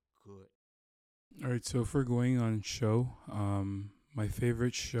are good. All right, so if we're going on show, my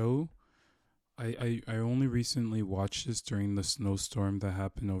favorite show, I only recently watched this during the snowstorm that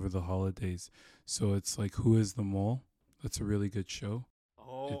happened over the holidays. So it's like Who is the Mole? That's a really good show.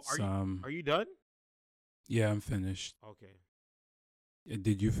 Oh, It's are you done? Yeah, I'm finished. Okay.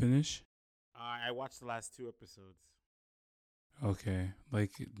 Did you finish? I watched the last 2 episodes. Okay,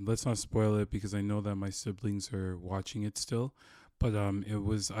 like let's not spoil it because I know that my siblings are watching it still, but it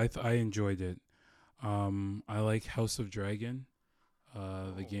was I enjoyed it. I like House of Dragon,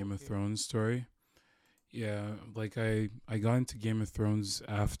 the Game of Okay. Thrones story. Yeah, like I got into Game of Thrones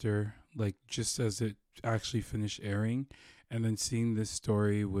after like just as it actually finished airing, and then seeing this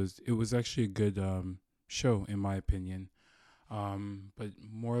story was actually a good show in my opinion. But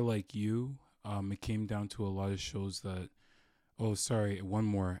more like you, it came down to a lot of shows that. Oh, sorry, one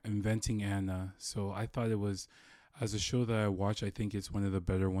more. Inventing Anna. So I thought it was, as a show that I watch, I think it's one of the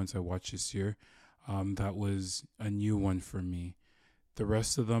better ones I watched this year. That was a new one for me. The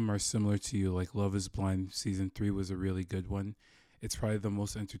rest of them are similar to you, like Love is Blind. Season 3 was a really good one. It's probably the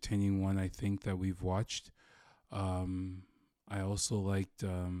most entertaining one I think that we've watched. Um, I also liked,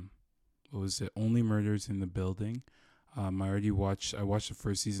 what was it? Only Murders in the Building. I watched the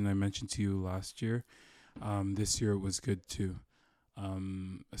first season I mentioned to you last year. This year it was good too.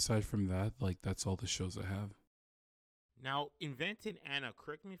 Aside from that, like that's all the shows I have. Now, Inventing Anna,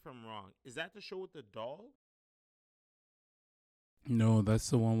 correct me if I'm wrong. Is that the show with the doll? No, that's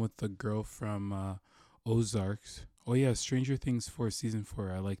the one with the girl from Ozarks. Oh yeah, Stranger Things 4 season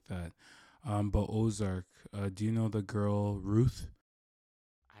 4. I like that. But Ozark, do you know the girl Ruth?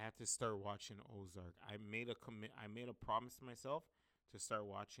 I have to start watching Ozark. I made a promise to myself to start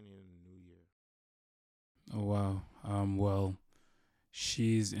watching it in the new year. Oh wow. Well,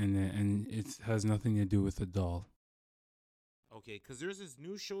 she's in it, and it has nothing to do with the doll. Okay, because there's this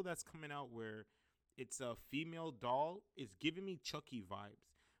new show that's coming out where it's a female doll. It's giving me Chucky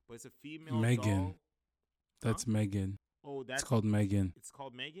vibes, but it's a female Megan. doll. Huh? That's Megan. Oh, It's called Megan. it's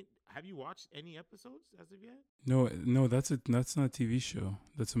called Megan. Have you watched any episodes as of yet? No, that's not a TV show.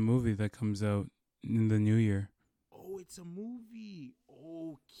 That's a movie that comes out in the new year. Oh, it's a movie.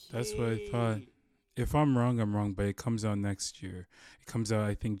 That's what I thought. Okay. If I'm wrong, I'm wrong, but it comes out next year. It comes out,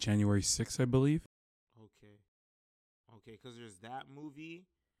 I think, January 6th, I believe. Okay. Okay, because there's that movie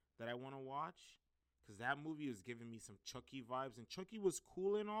that I want to watch. Because that movie is giving me some Chucky vibes. And Chucky was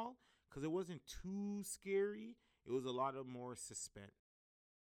cool and all. Because it wasn't too scary. It was a lot of more suspense.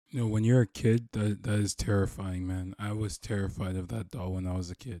 No, when you're a kid, that is terrifying, man. I was terrified of that doll when I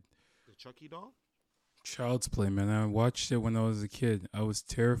was a kid. The Chucky doll? Child's Play, man. I watched it when I was a kid. I was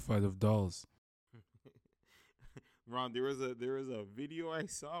terrified of dolls. Ron, there was a video I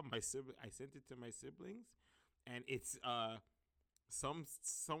saw. I sent it to my siblings, and it's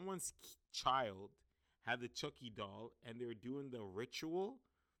someone's child had the Chucky doll, and they were doing the ritual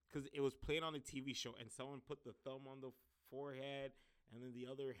because it was playing on a TV show, and someone put the thumb on the forehead, and then the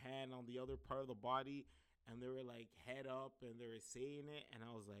other hand on the other part of the body, and they were like head up, and they were saying it, and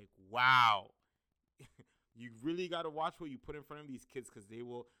I was like, wow. You really got to watch what you put in front of these kids because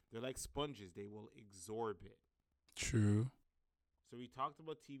they're like sponges. They will absorb it. True. So we talked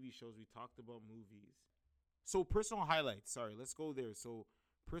about TV shows. We talked about movies. So personal highlights. Sorry, let's go there. So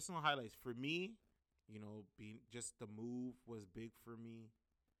personal highlights for me, being just the move was big for me.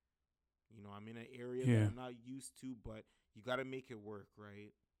 I'm in an area that Yeah. I'm not used to, but you got to make it work,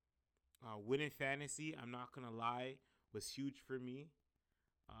 right? Winning fantasy, I'm not gonna lie, was huge for me.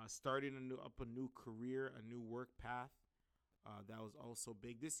 Starting a new career, a new work path. That was also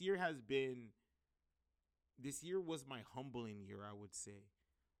big. This year was my humbling year, I would say.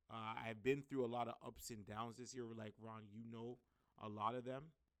 I've been through a lot of ups and downs this year. Like Ron, you know, a lot of them.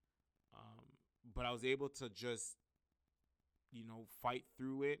 Um, but I was able to just, fight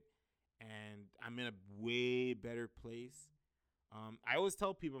through it, and I'm in a way better place. I always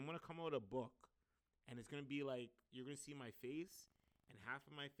tell people I'm gonna come out with a book, and it's gonna be like you're gonna see my face, and half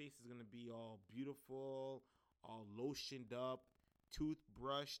of my face is gonna be all beautiful, all lotioned up,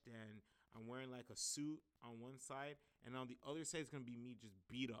 toothbrushed, and I'm wearing like a suit on one side, and on the other side is gonna be me just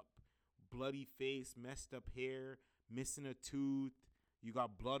beat up, bloody face, messed up hair, missing a tooth. You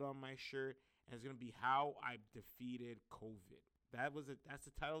got blood on my shirt, and it's gonna be how I defeated COVID. That's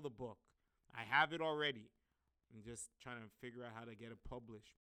the title of the book. I have it already. I'm just trying to figure out how to get it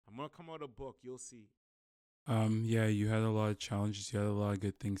published. I'm gonna come out a book. You'll see. Yeah, you had a lot of challenges. You had a lot of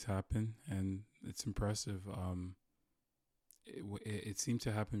good things happen, and it's impressive. It seemed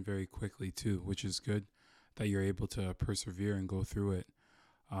to happen very quickly too, which is good that you're able to persevere and go through it.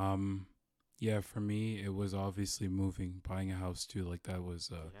 Um, yeah, for me, it was obviously moving, buying a house too. Like that was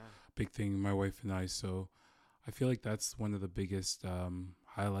a Yeah. big thing. My wife and I. So I feel like that's one of the biggest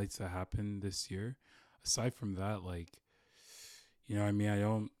highlights that happened this year. Aside from that, like I mean, I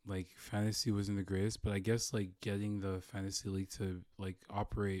don't like fantasy wasn't the greatest, but I guess like getting the fantasy league to like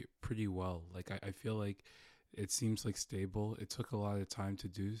operate pretty well. Like I feel like it seems like stable. It took a lot of time to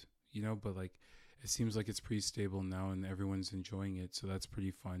do, but like it seems like it's pretty stable now and everyone's enjoying it. So that's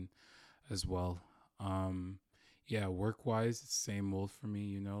pretty fun as well. Um, yeah, work wise, it's same old for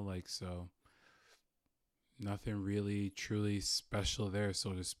me, like so nothing really truly special there,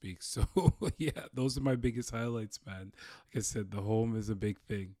 so to speak. So yeah, those are my biggest highlights, man. Like I said, the home is a big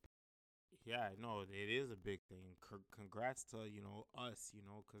thing. Yeah, no, it is a big thing. Congrats to us,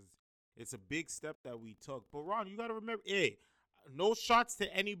 because it's a big step that we took. But Ron, you got to remember, hey, no shots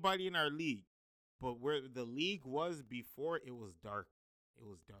to anybody in our league, but where the league was before, it was dark. It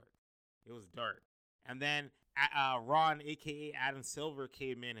was dark. It was dark. And then Ron, aka Adam Silver,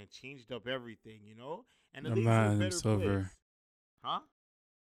 came in and changed up everything, and the I'm league's in not a Adam better place, Silver. huh?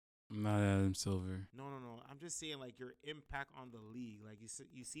 I'm not Adam Silver. No, no, no. I'm just saying, like your impact on the league. Like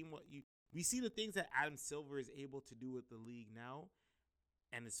you see what you we see the things that Adam Silver is able to do with the league now,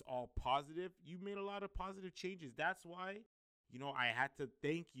 and it's all positive. You made a lot of positive changes. That's why, I had to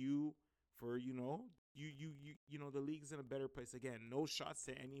thank you for the league's in a better place again. No shots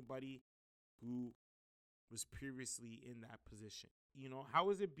to anybody who was previously in that position. How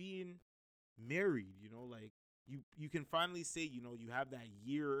is it being married? Like you can finally say you have that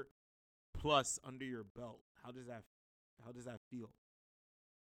year plus under your belt. How does that feel?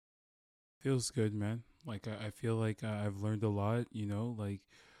 Feels good, man. Like I feel like I've learned a lot. Like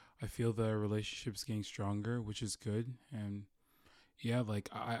I feel the relationship's getting stronger, which is good. And yeah, like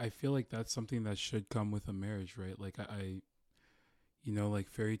I feel like that's something that should come with a marriage, right? Like like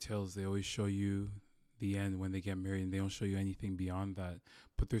fairy tales, they always show you the end when they get married and they don't show you anything beyond that.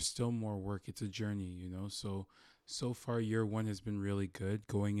 But there's still more work. It's a journey. So far, year one has been really good.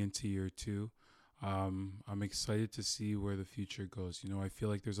 Going into year two, I'm excited to see where the future goes. I feel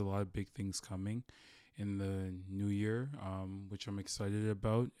like there's a lot of big things coming in the new year, which I'm excited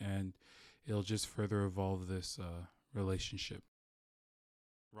about. And it'll just further evolve this relationship.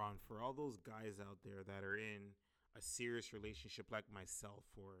 Ron, for all those guys out there that are in a serious relationship like myself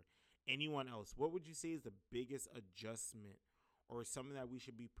or anyone else, what would you say is the biggest adjustment or something that we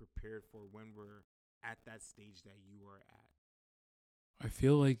should be prepared for when we're at that stage that you are at? I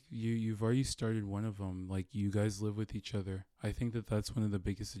feel like you've already started one of them. Like you guys live with each other. I think that that's one of the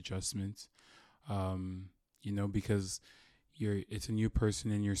biggest adjustments. Um, because it's a new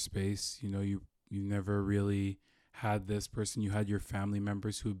person in your space. You never really had this person. You had your family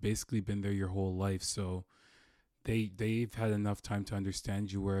members who have basically been there your whole life. So they've had enough time to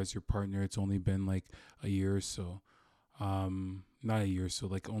understand you. Whereas your partner, it's only been like a year or so. Not a year or so.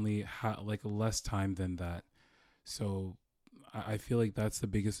 Like only like less time than that. So I feel like that's the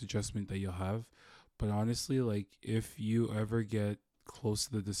biggest adjustment that you'll have. But honestly, like if you ever get close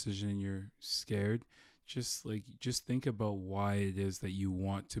to the decision and you're scared, just think about why it is that you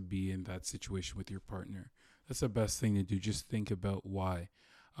want to be in that situation with your partner. That's the best thing to do. Just think about why.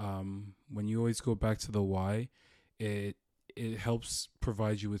 When you always go back to the why, it it helps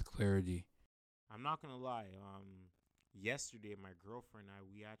provide you with clarity. I'm not gonna lie. Yesterday my girlfriend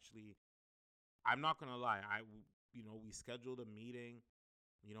and I'm not gonna lie. We scheduled a meeting.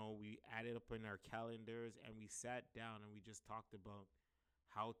 We added up in our calendars and we sat down and we just talked about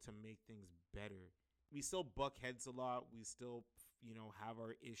how to make things better. We still buck heads a lot. We still, have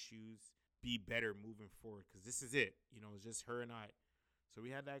our issues. Be better moving forward because this is it. It's just her and I. So we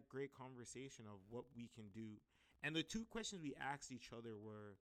had that great conversation of what we can do. And the two questions we asked each other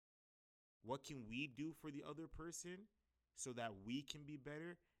were, what can we do for the other person so that we can be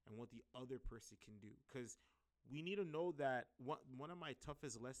better, and what the other person can do? Because we need to know that one of my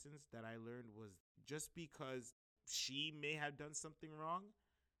toughest lessons that I learned was, just because she may have done something wrong,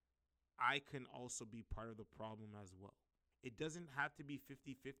 I can also be part of the problem as well. It doesn't have to be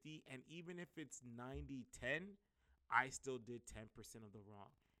 50-50, and even if it's 90-10, I still did 10% of the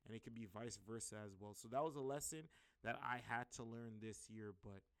wrong. And it could be vice versa as well. So that was a lesson that I had to learn this year,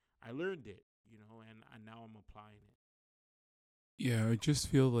 but I learned it, and now I'm applying it. Yeah, I just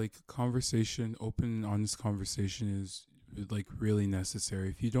feel like conversation, open and honest conversation is like really necessary.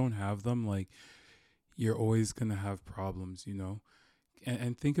 If you don't have them, like you're always going to have problems,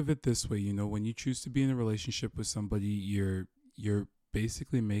 And think of it this way, when you choose to be in a relationship with somebody, you're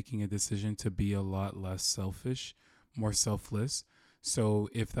basically making a decision to be a lot less selfish, more selfless. So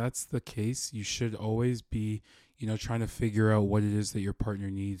if that's the case, you should always be, trying to figure out what it is that your partner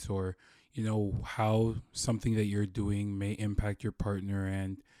needs, or how something that you're doing may impact your partner.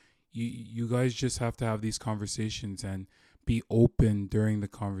 And you guys just have to have these conversations and be open during the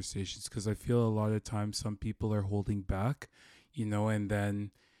conversations, because I feel a lot of times some people are holding back, and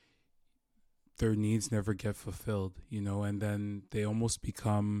then their needs never get fulfilled, and then they almost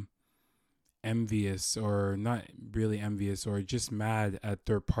become envious, or not really envious, or just mad at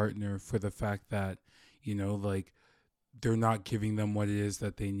their partner for the fact that, like they're not giving them what it is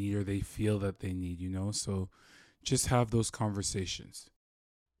that they need, or they feel that they need, So just have those conversations.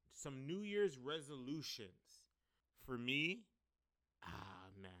 Some New Year's resolutions. For me,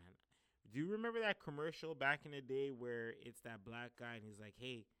 man. Do you remember that commercial back in the day where it's that black guy and he's like,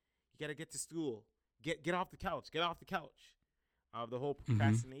 "Hey, you gotta get to school. Get off the couch. Get off the couch." The whole Mm-hmm.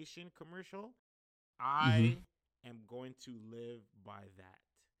 procrastination commercial. Mm-hmm. I am going to live by that.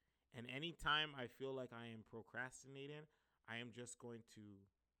 And anytime I feel like I am procrastinating, I am just going to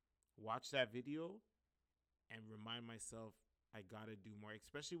watch that video and remind myself I gotta do more,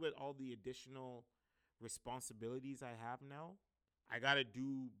 especially with all the additional responsibilities I have now. I gotta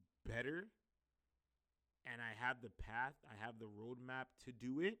do better, and I have the path, I have the roadmap to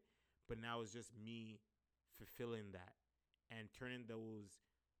do it, but now it's just me fulfilling that and turning those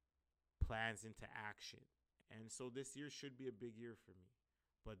plans into action. And so this year should be a big year for me.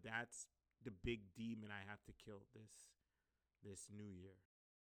 But that's the big demon I have to kill this new year.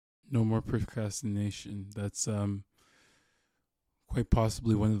 No more procrastination. That's quite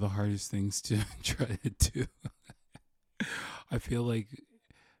possibly one of the hardest things to try to do. I feel like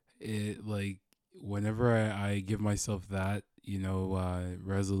it, like whenever I give myself that,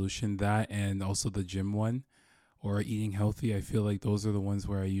 resolution, that, and also the gym one, or eating healthy, I feel like those are the ones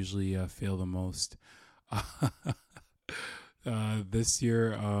where I usually fail the most. This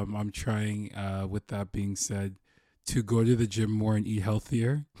year, I'm trying, with that being said, to go to the gym more and eat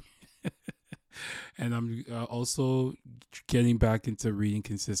healthier. And I'm also getting back into reading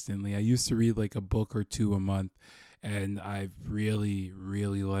consistently. I used to read like a book or two a month, and I've really,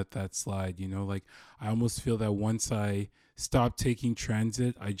 really let that slide. Like I almost feel that once I stopped taking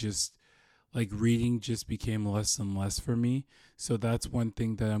transit, I just like reading just became less and less for me. So that's one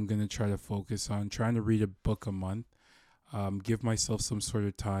thing that I'm going to try to focus on, trying to read a book a month, give myself some sort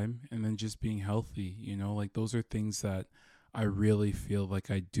of time, and then just being healthy. Like those are things that I really feel like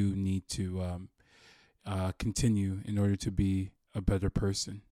I do need to continue in order to be a better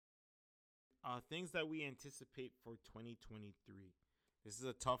person. Things that we anticipate for 2023. This is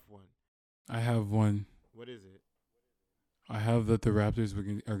a tough one. I have one. What is it? I have that the Raptors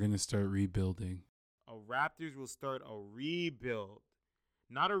are going to start rebuilding. Raptors will start a rebuild.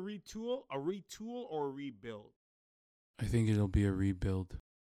 Not a retool or a rebuild. I think it'll be a rebuild.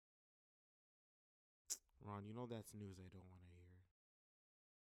 Ron, that's news I don't want to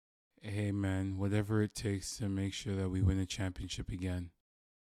hear. Hey man, whatever it takes to make sure that we win a championship again.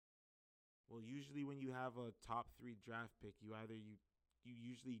 Well, usually when you have a top 3 draft pick, you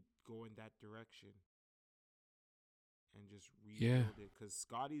usually go in that direction and just Yeah. rebuild it, cuz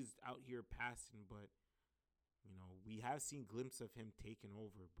Scotty's out here passing, but we have seen glimpses of him taking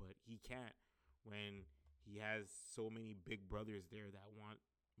over, but he can't when he has so many big brothers there that want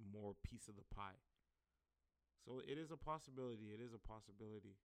more piece of the pie. So it is a possibility. It is a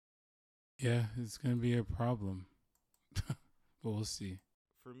possibility. Yeah, it's going to be a problem. But we'll see.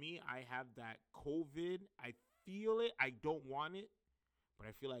 For me, I have that COVID. I feel it. I don't want it, but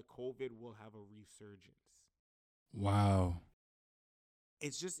I feel like COVID will have a resurgence. Wow.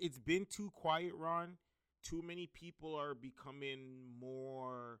 It's been too quiet, Ron. Too many people are becoming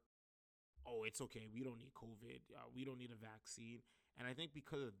more, oh, it's okay. We don't need COVID. We don't need a vaccine. And I think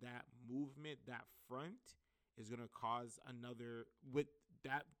because of that movement, that front is going to cause another, with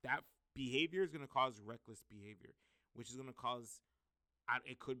that behavior is going to cause reckless behavior, which is going to cause,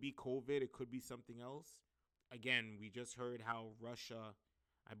 it could be COVID, it could be something else. Again, we just heard how Russia,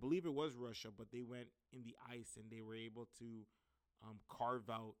 I believe it was Russia, but they went in the ice and they were able to carve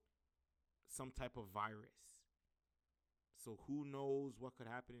out some type of virus. So who knows what could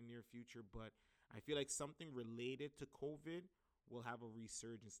happen in the near future, but I feel like something related to COVID will have a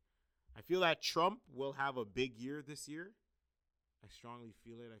resurgence. I feel that Trump will have a big year this year. I strongly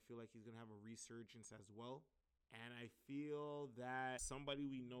feel it. I feel like he's going to have a resurgence as well. And I feel that somebody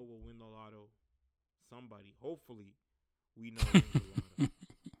we know will win the lotto. Somebody, hopefully, we know wins the lotto.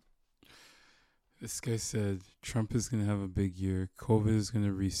 This guy said Trump is going to have a big year. COVID is going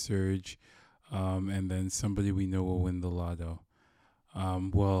to resurge. And then somebody we know will win the lotto.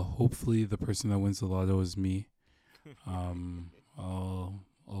 Well, hopefully the person that wins the lotto is me. I'll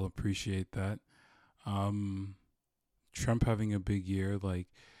appreciate that. Trump having a big year, like,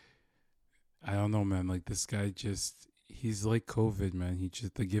 I don't know, man. Like, this guy he's like COVID, man. He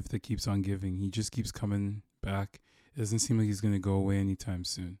just, the gift that keeps on giving. He just keeps coming back. It doesn't seem like he's going to go away anytime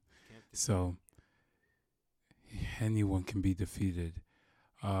soon. So anyone can be defeated.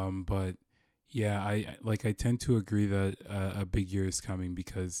 But yeah, I tend to agree that a big year is coming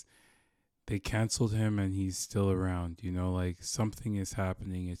because they canceled him and he's still around. You know, like something is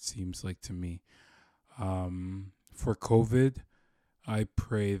happening, it seems like to me. For COVID, I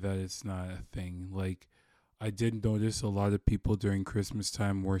pray that it's not a thing. Like, I did notice a lot of people during Christmas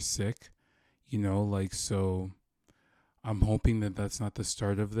time were sick, you know, like, so I'm hoping that that's not the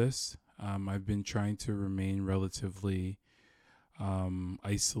start of this. I've been trying to remain relatively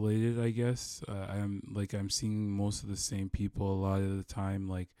isolated, I guess. I'm seeing most of the same people a lot of the time.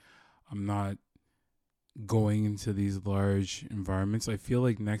 Like, I'm not going into these large environments. I feel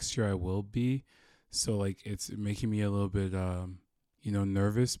like next year I will be. So like it's making me a little bit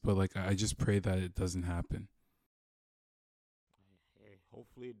nervous, but like I just pray that it doesn't happen. Hey,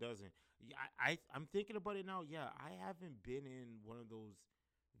 hopefully it doesn't. Yeah, I'm thinking about it now. Yeah, I haven't been in one of those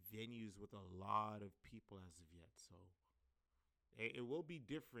venues with a lot of people as of yet, so it will be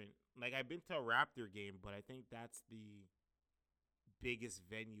different. Like, I've been to a Raptor game, but I think that's the biggest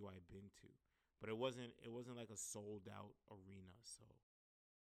venue I've been to. But it wasn't like a sold out arena, so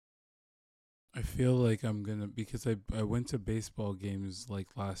I feel like I'm gonna, because I went to baseball games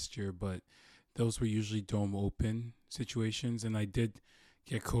like last year, but those were usually dome open situations, and I did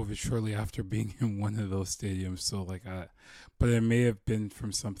get COVID shortly after being in one of those stadiums. So like but it may have been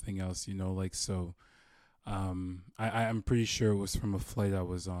from something else, you know, like so. I'm pretty sure it was from a flight I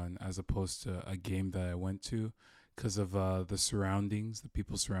was on as opposed to a game that I went to because of the surroundings, the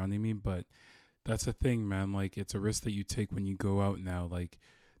people surrounding me. But that's a thing, man. Like, it's a risk that you take when you go out now. Like,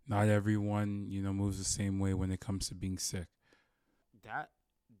 not everyone, moves the same way when it comes to being sick. that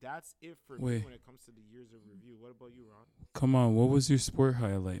that's it for me Wait, when it comes to the years of review. What about you, Ron? come on. What was your sport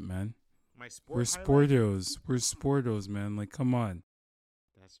highlight, man? My We're sport highlight? Sportos. We're Sportos, man. Like, come on.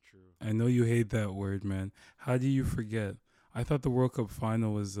 That's true. I know you hate that word, man. How do you forget? I thought the World Cup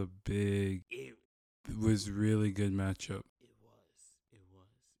final was It it was really good matchup. it was. It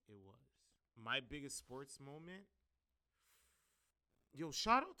was. My biggest sports moment. Yo,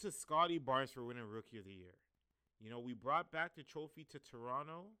 shout out to Scotty Barnes for winning Rookie of the Year. We brought back the trophy to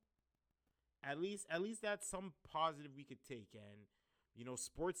Toronto. At least that's some positive we could take. And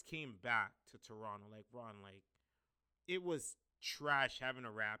sports came back to Toronto. Like, Ron, like, it was trash having a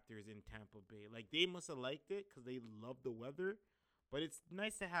Raptors in Tampa Bay. Like, they must have liked it because they love the weather. But it's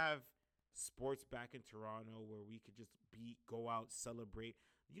nice to have sports back in Toronto where we could just go out, celebrate.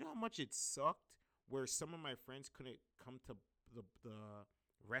 You know how much it sucked where some of my friends couldn't come to the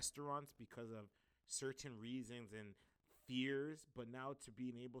restaurants because of certain reasons and fears, but now to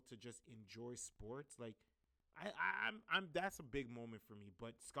being able to just enjoy sports, like, I'm that's a big moment for me.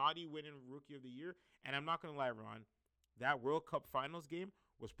 But Scotty winning Rookie of the Year, and I'm not gonna lie, Ron, that World Cup Finals game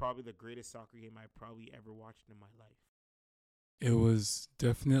was probably the greatest soccer game I probably ever watched in my life. It was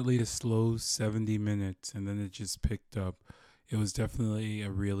definitely a slow 70 minutes and then it just picked up. It was definitely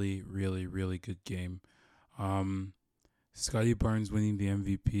a really, really, really good game. Um, Scotty Barnes winning the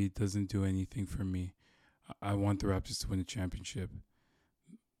MVP doesn't do anything for me. I want the Raptors to win the championship.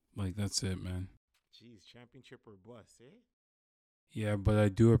 Like, that's it, man. Jeez, championship or bust, eh? Yeah, but I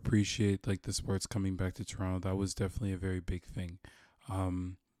do appreciate like the sports coming back to Toronto. That was definitely a very big thing.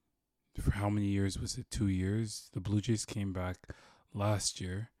 Um, for how many years was it? 2 years. The Blue Jays came back last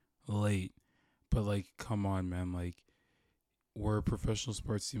year, late, but like, come on, man. Like, we're a professional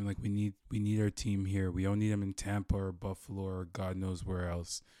sports team. Like, we need our team here. We don't need them in Tampa or Buffalo or God knows where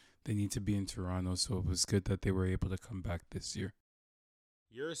else. They need to be in Toronto. So it was good that they were able to come back this year.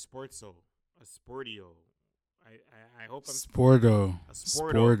 You're a sportso, a sportio. I hope I'm Sporto. a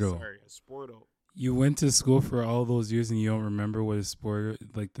sporto. Sporto. Sorry, a sporto. You went to school for all those years and you don't remember what is sport,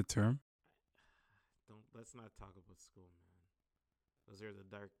 like the term? Let's not talk about school, man. Those are the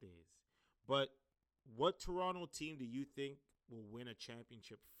dark days. But what Toronto team do you think will win a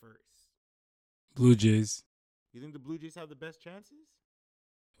championship first? Blue Jays. You think the Blue Jays have the best chances?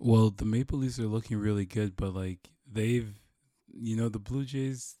 Well, the Maple Leafs are looking really good, but like the Blue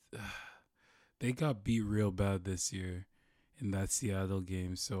Jays, they got beat real bad this year in that Seattle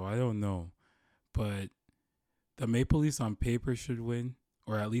game. So I don't know. But the Maple Leafs on paper should win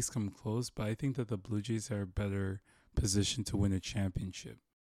or at least come close. But I think that the Blue Jays are better positioned to win a championship.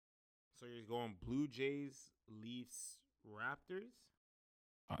 So you're going Blue Jays, Leafs, Raptors?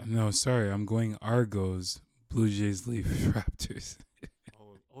 No, sorry. I'm going Argos, Blue Jays, Leafs, Raptors.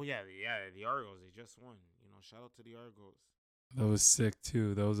 Yeah, the Argos. They just won. Shout out to the Argos. That was sick,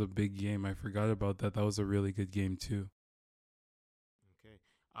 too. That was a big game. I forgot about that. That was a really good game, too. Okay.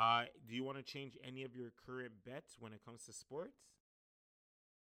 Do you want to change any of your current bets when it comes to sports?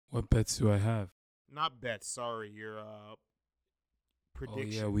 What bets do I have? Not bets. Sorry, your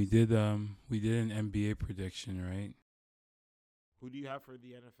predictions. Oh, yeah, we did an NBA prediction, right? Who do you have for the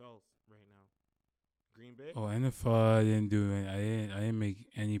NFL right now? Green Bay? Oh, NFL, I didn't do it. I didn't make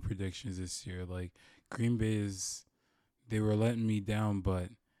any predictions this year. Like, Green Bay they were letting me down, but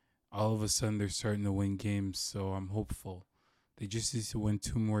all of a sudden they're starting to win games, so I'm hopeful. They just need to win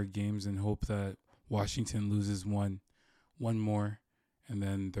 2 more games and hope that Washington loses one more, and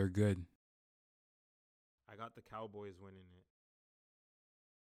then they're good. I got the Cowboys winning it.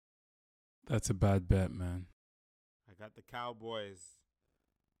 That's a bad bet, man. I got the Cowboys.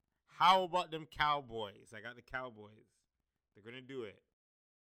 How about them Cowboys? I got the Cowboys. They're going to do it.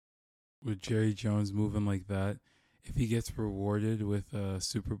 With Jerry Jones moving like that, if he gets rewarded with a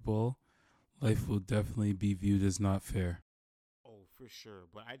Super Bowl, life will definitely be viewed as not fair. Oh, for sure.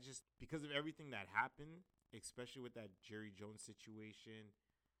 But because of everything that happened, especially with that Jerry Jones situation,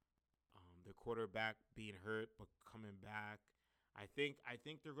 the quarterback being hurt but coming back, I think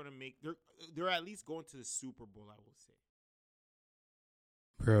they're going to they're at least going to the Super Bowl, I will say.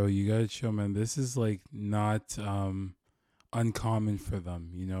 Bro, you gotta chill, man. This is like not uncommon for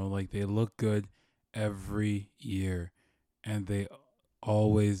them, like they look good every year and they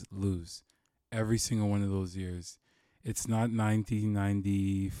always lose every single one of those years. It's not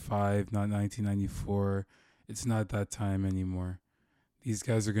 1995, not 1994. It's not that time anymore. These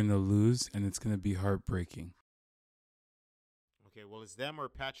guys are gonna lose and it's gonna be heartbreaking. Okay, well, it's them or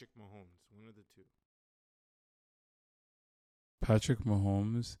Patrick Mahomes, one of the two. Patrick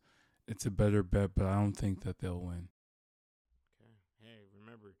Mahomes, it's a better bet, but I don't think that they'll win. Okay. Hey,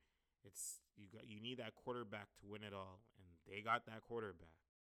 remember, you need that quarterback to win it all, and they got that quarterback.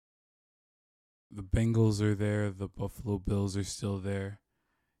 The Bengals are there. The Buffalo Bills are still there.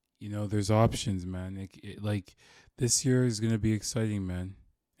 There's options, man. Like this year is gonna be exciting, man.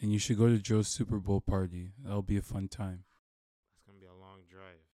 And you should go to Joe's Super Bowl party. That'll be a fun time. It's gonna be a long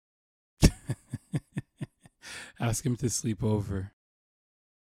drive. Ask him to sleep over.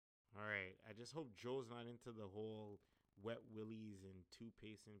 All right. I just hope Joe's not into the whole wet willies and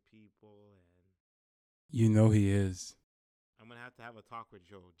toothpasting people. And He is. I'm going to have a talk with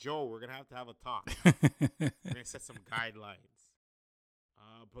Joe. Joe, we're going to have a talk. We're going to set some guidelines.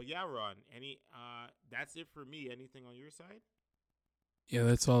 But yeah, Ron, that's it for me. Anything on your side? Yeah,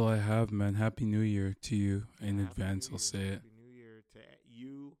 that's all I have, man. Happy New Year to you in advance, I'll say it. Happy New Year to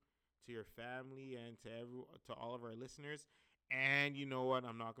you, to your family, and to all of our listeners. And you know what?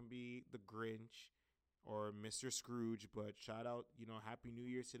 I'm not going to be the Grinch or Mr. Scrooge, but shout out, Happy New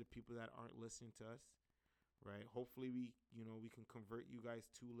Year's to the people that aren't listening to us, right? Hopefully we can convert you guys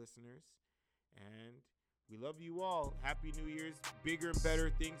to listeners. And we love you all. Happy New Year's. Bigger and better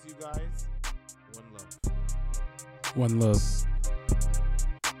things, you guys. One love. One love.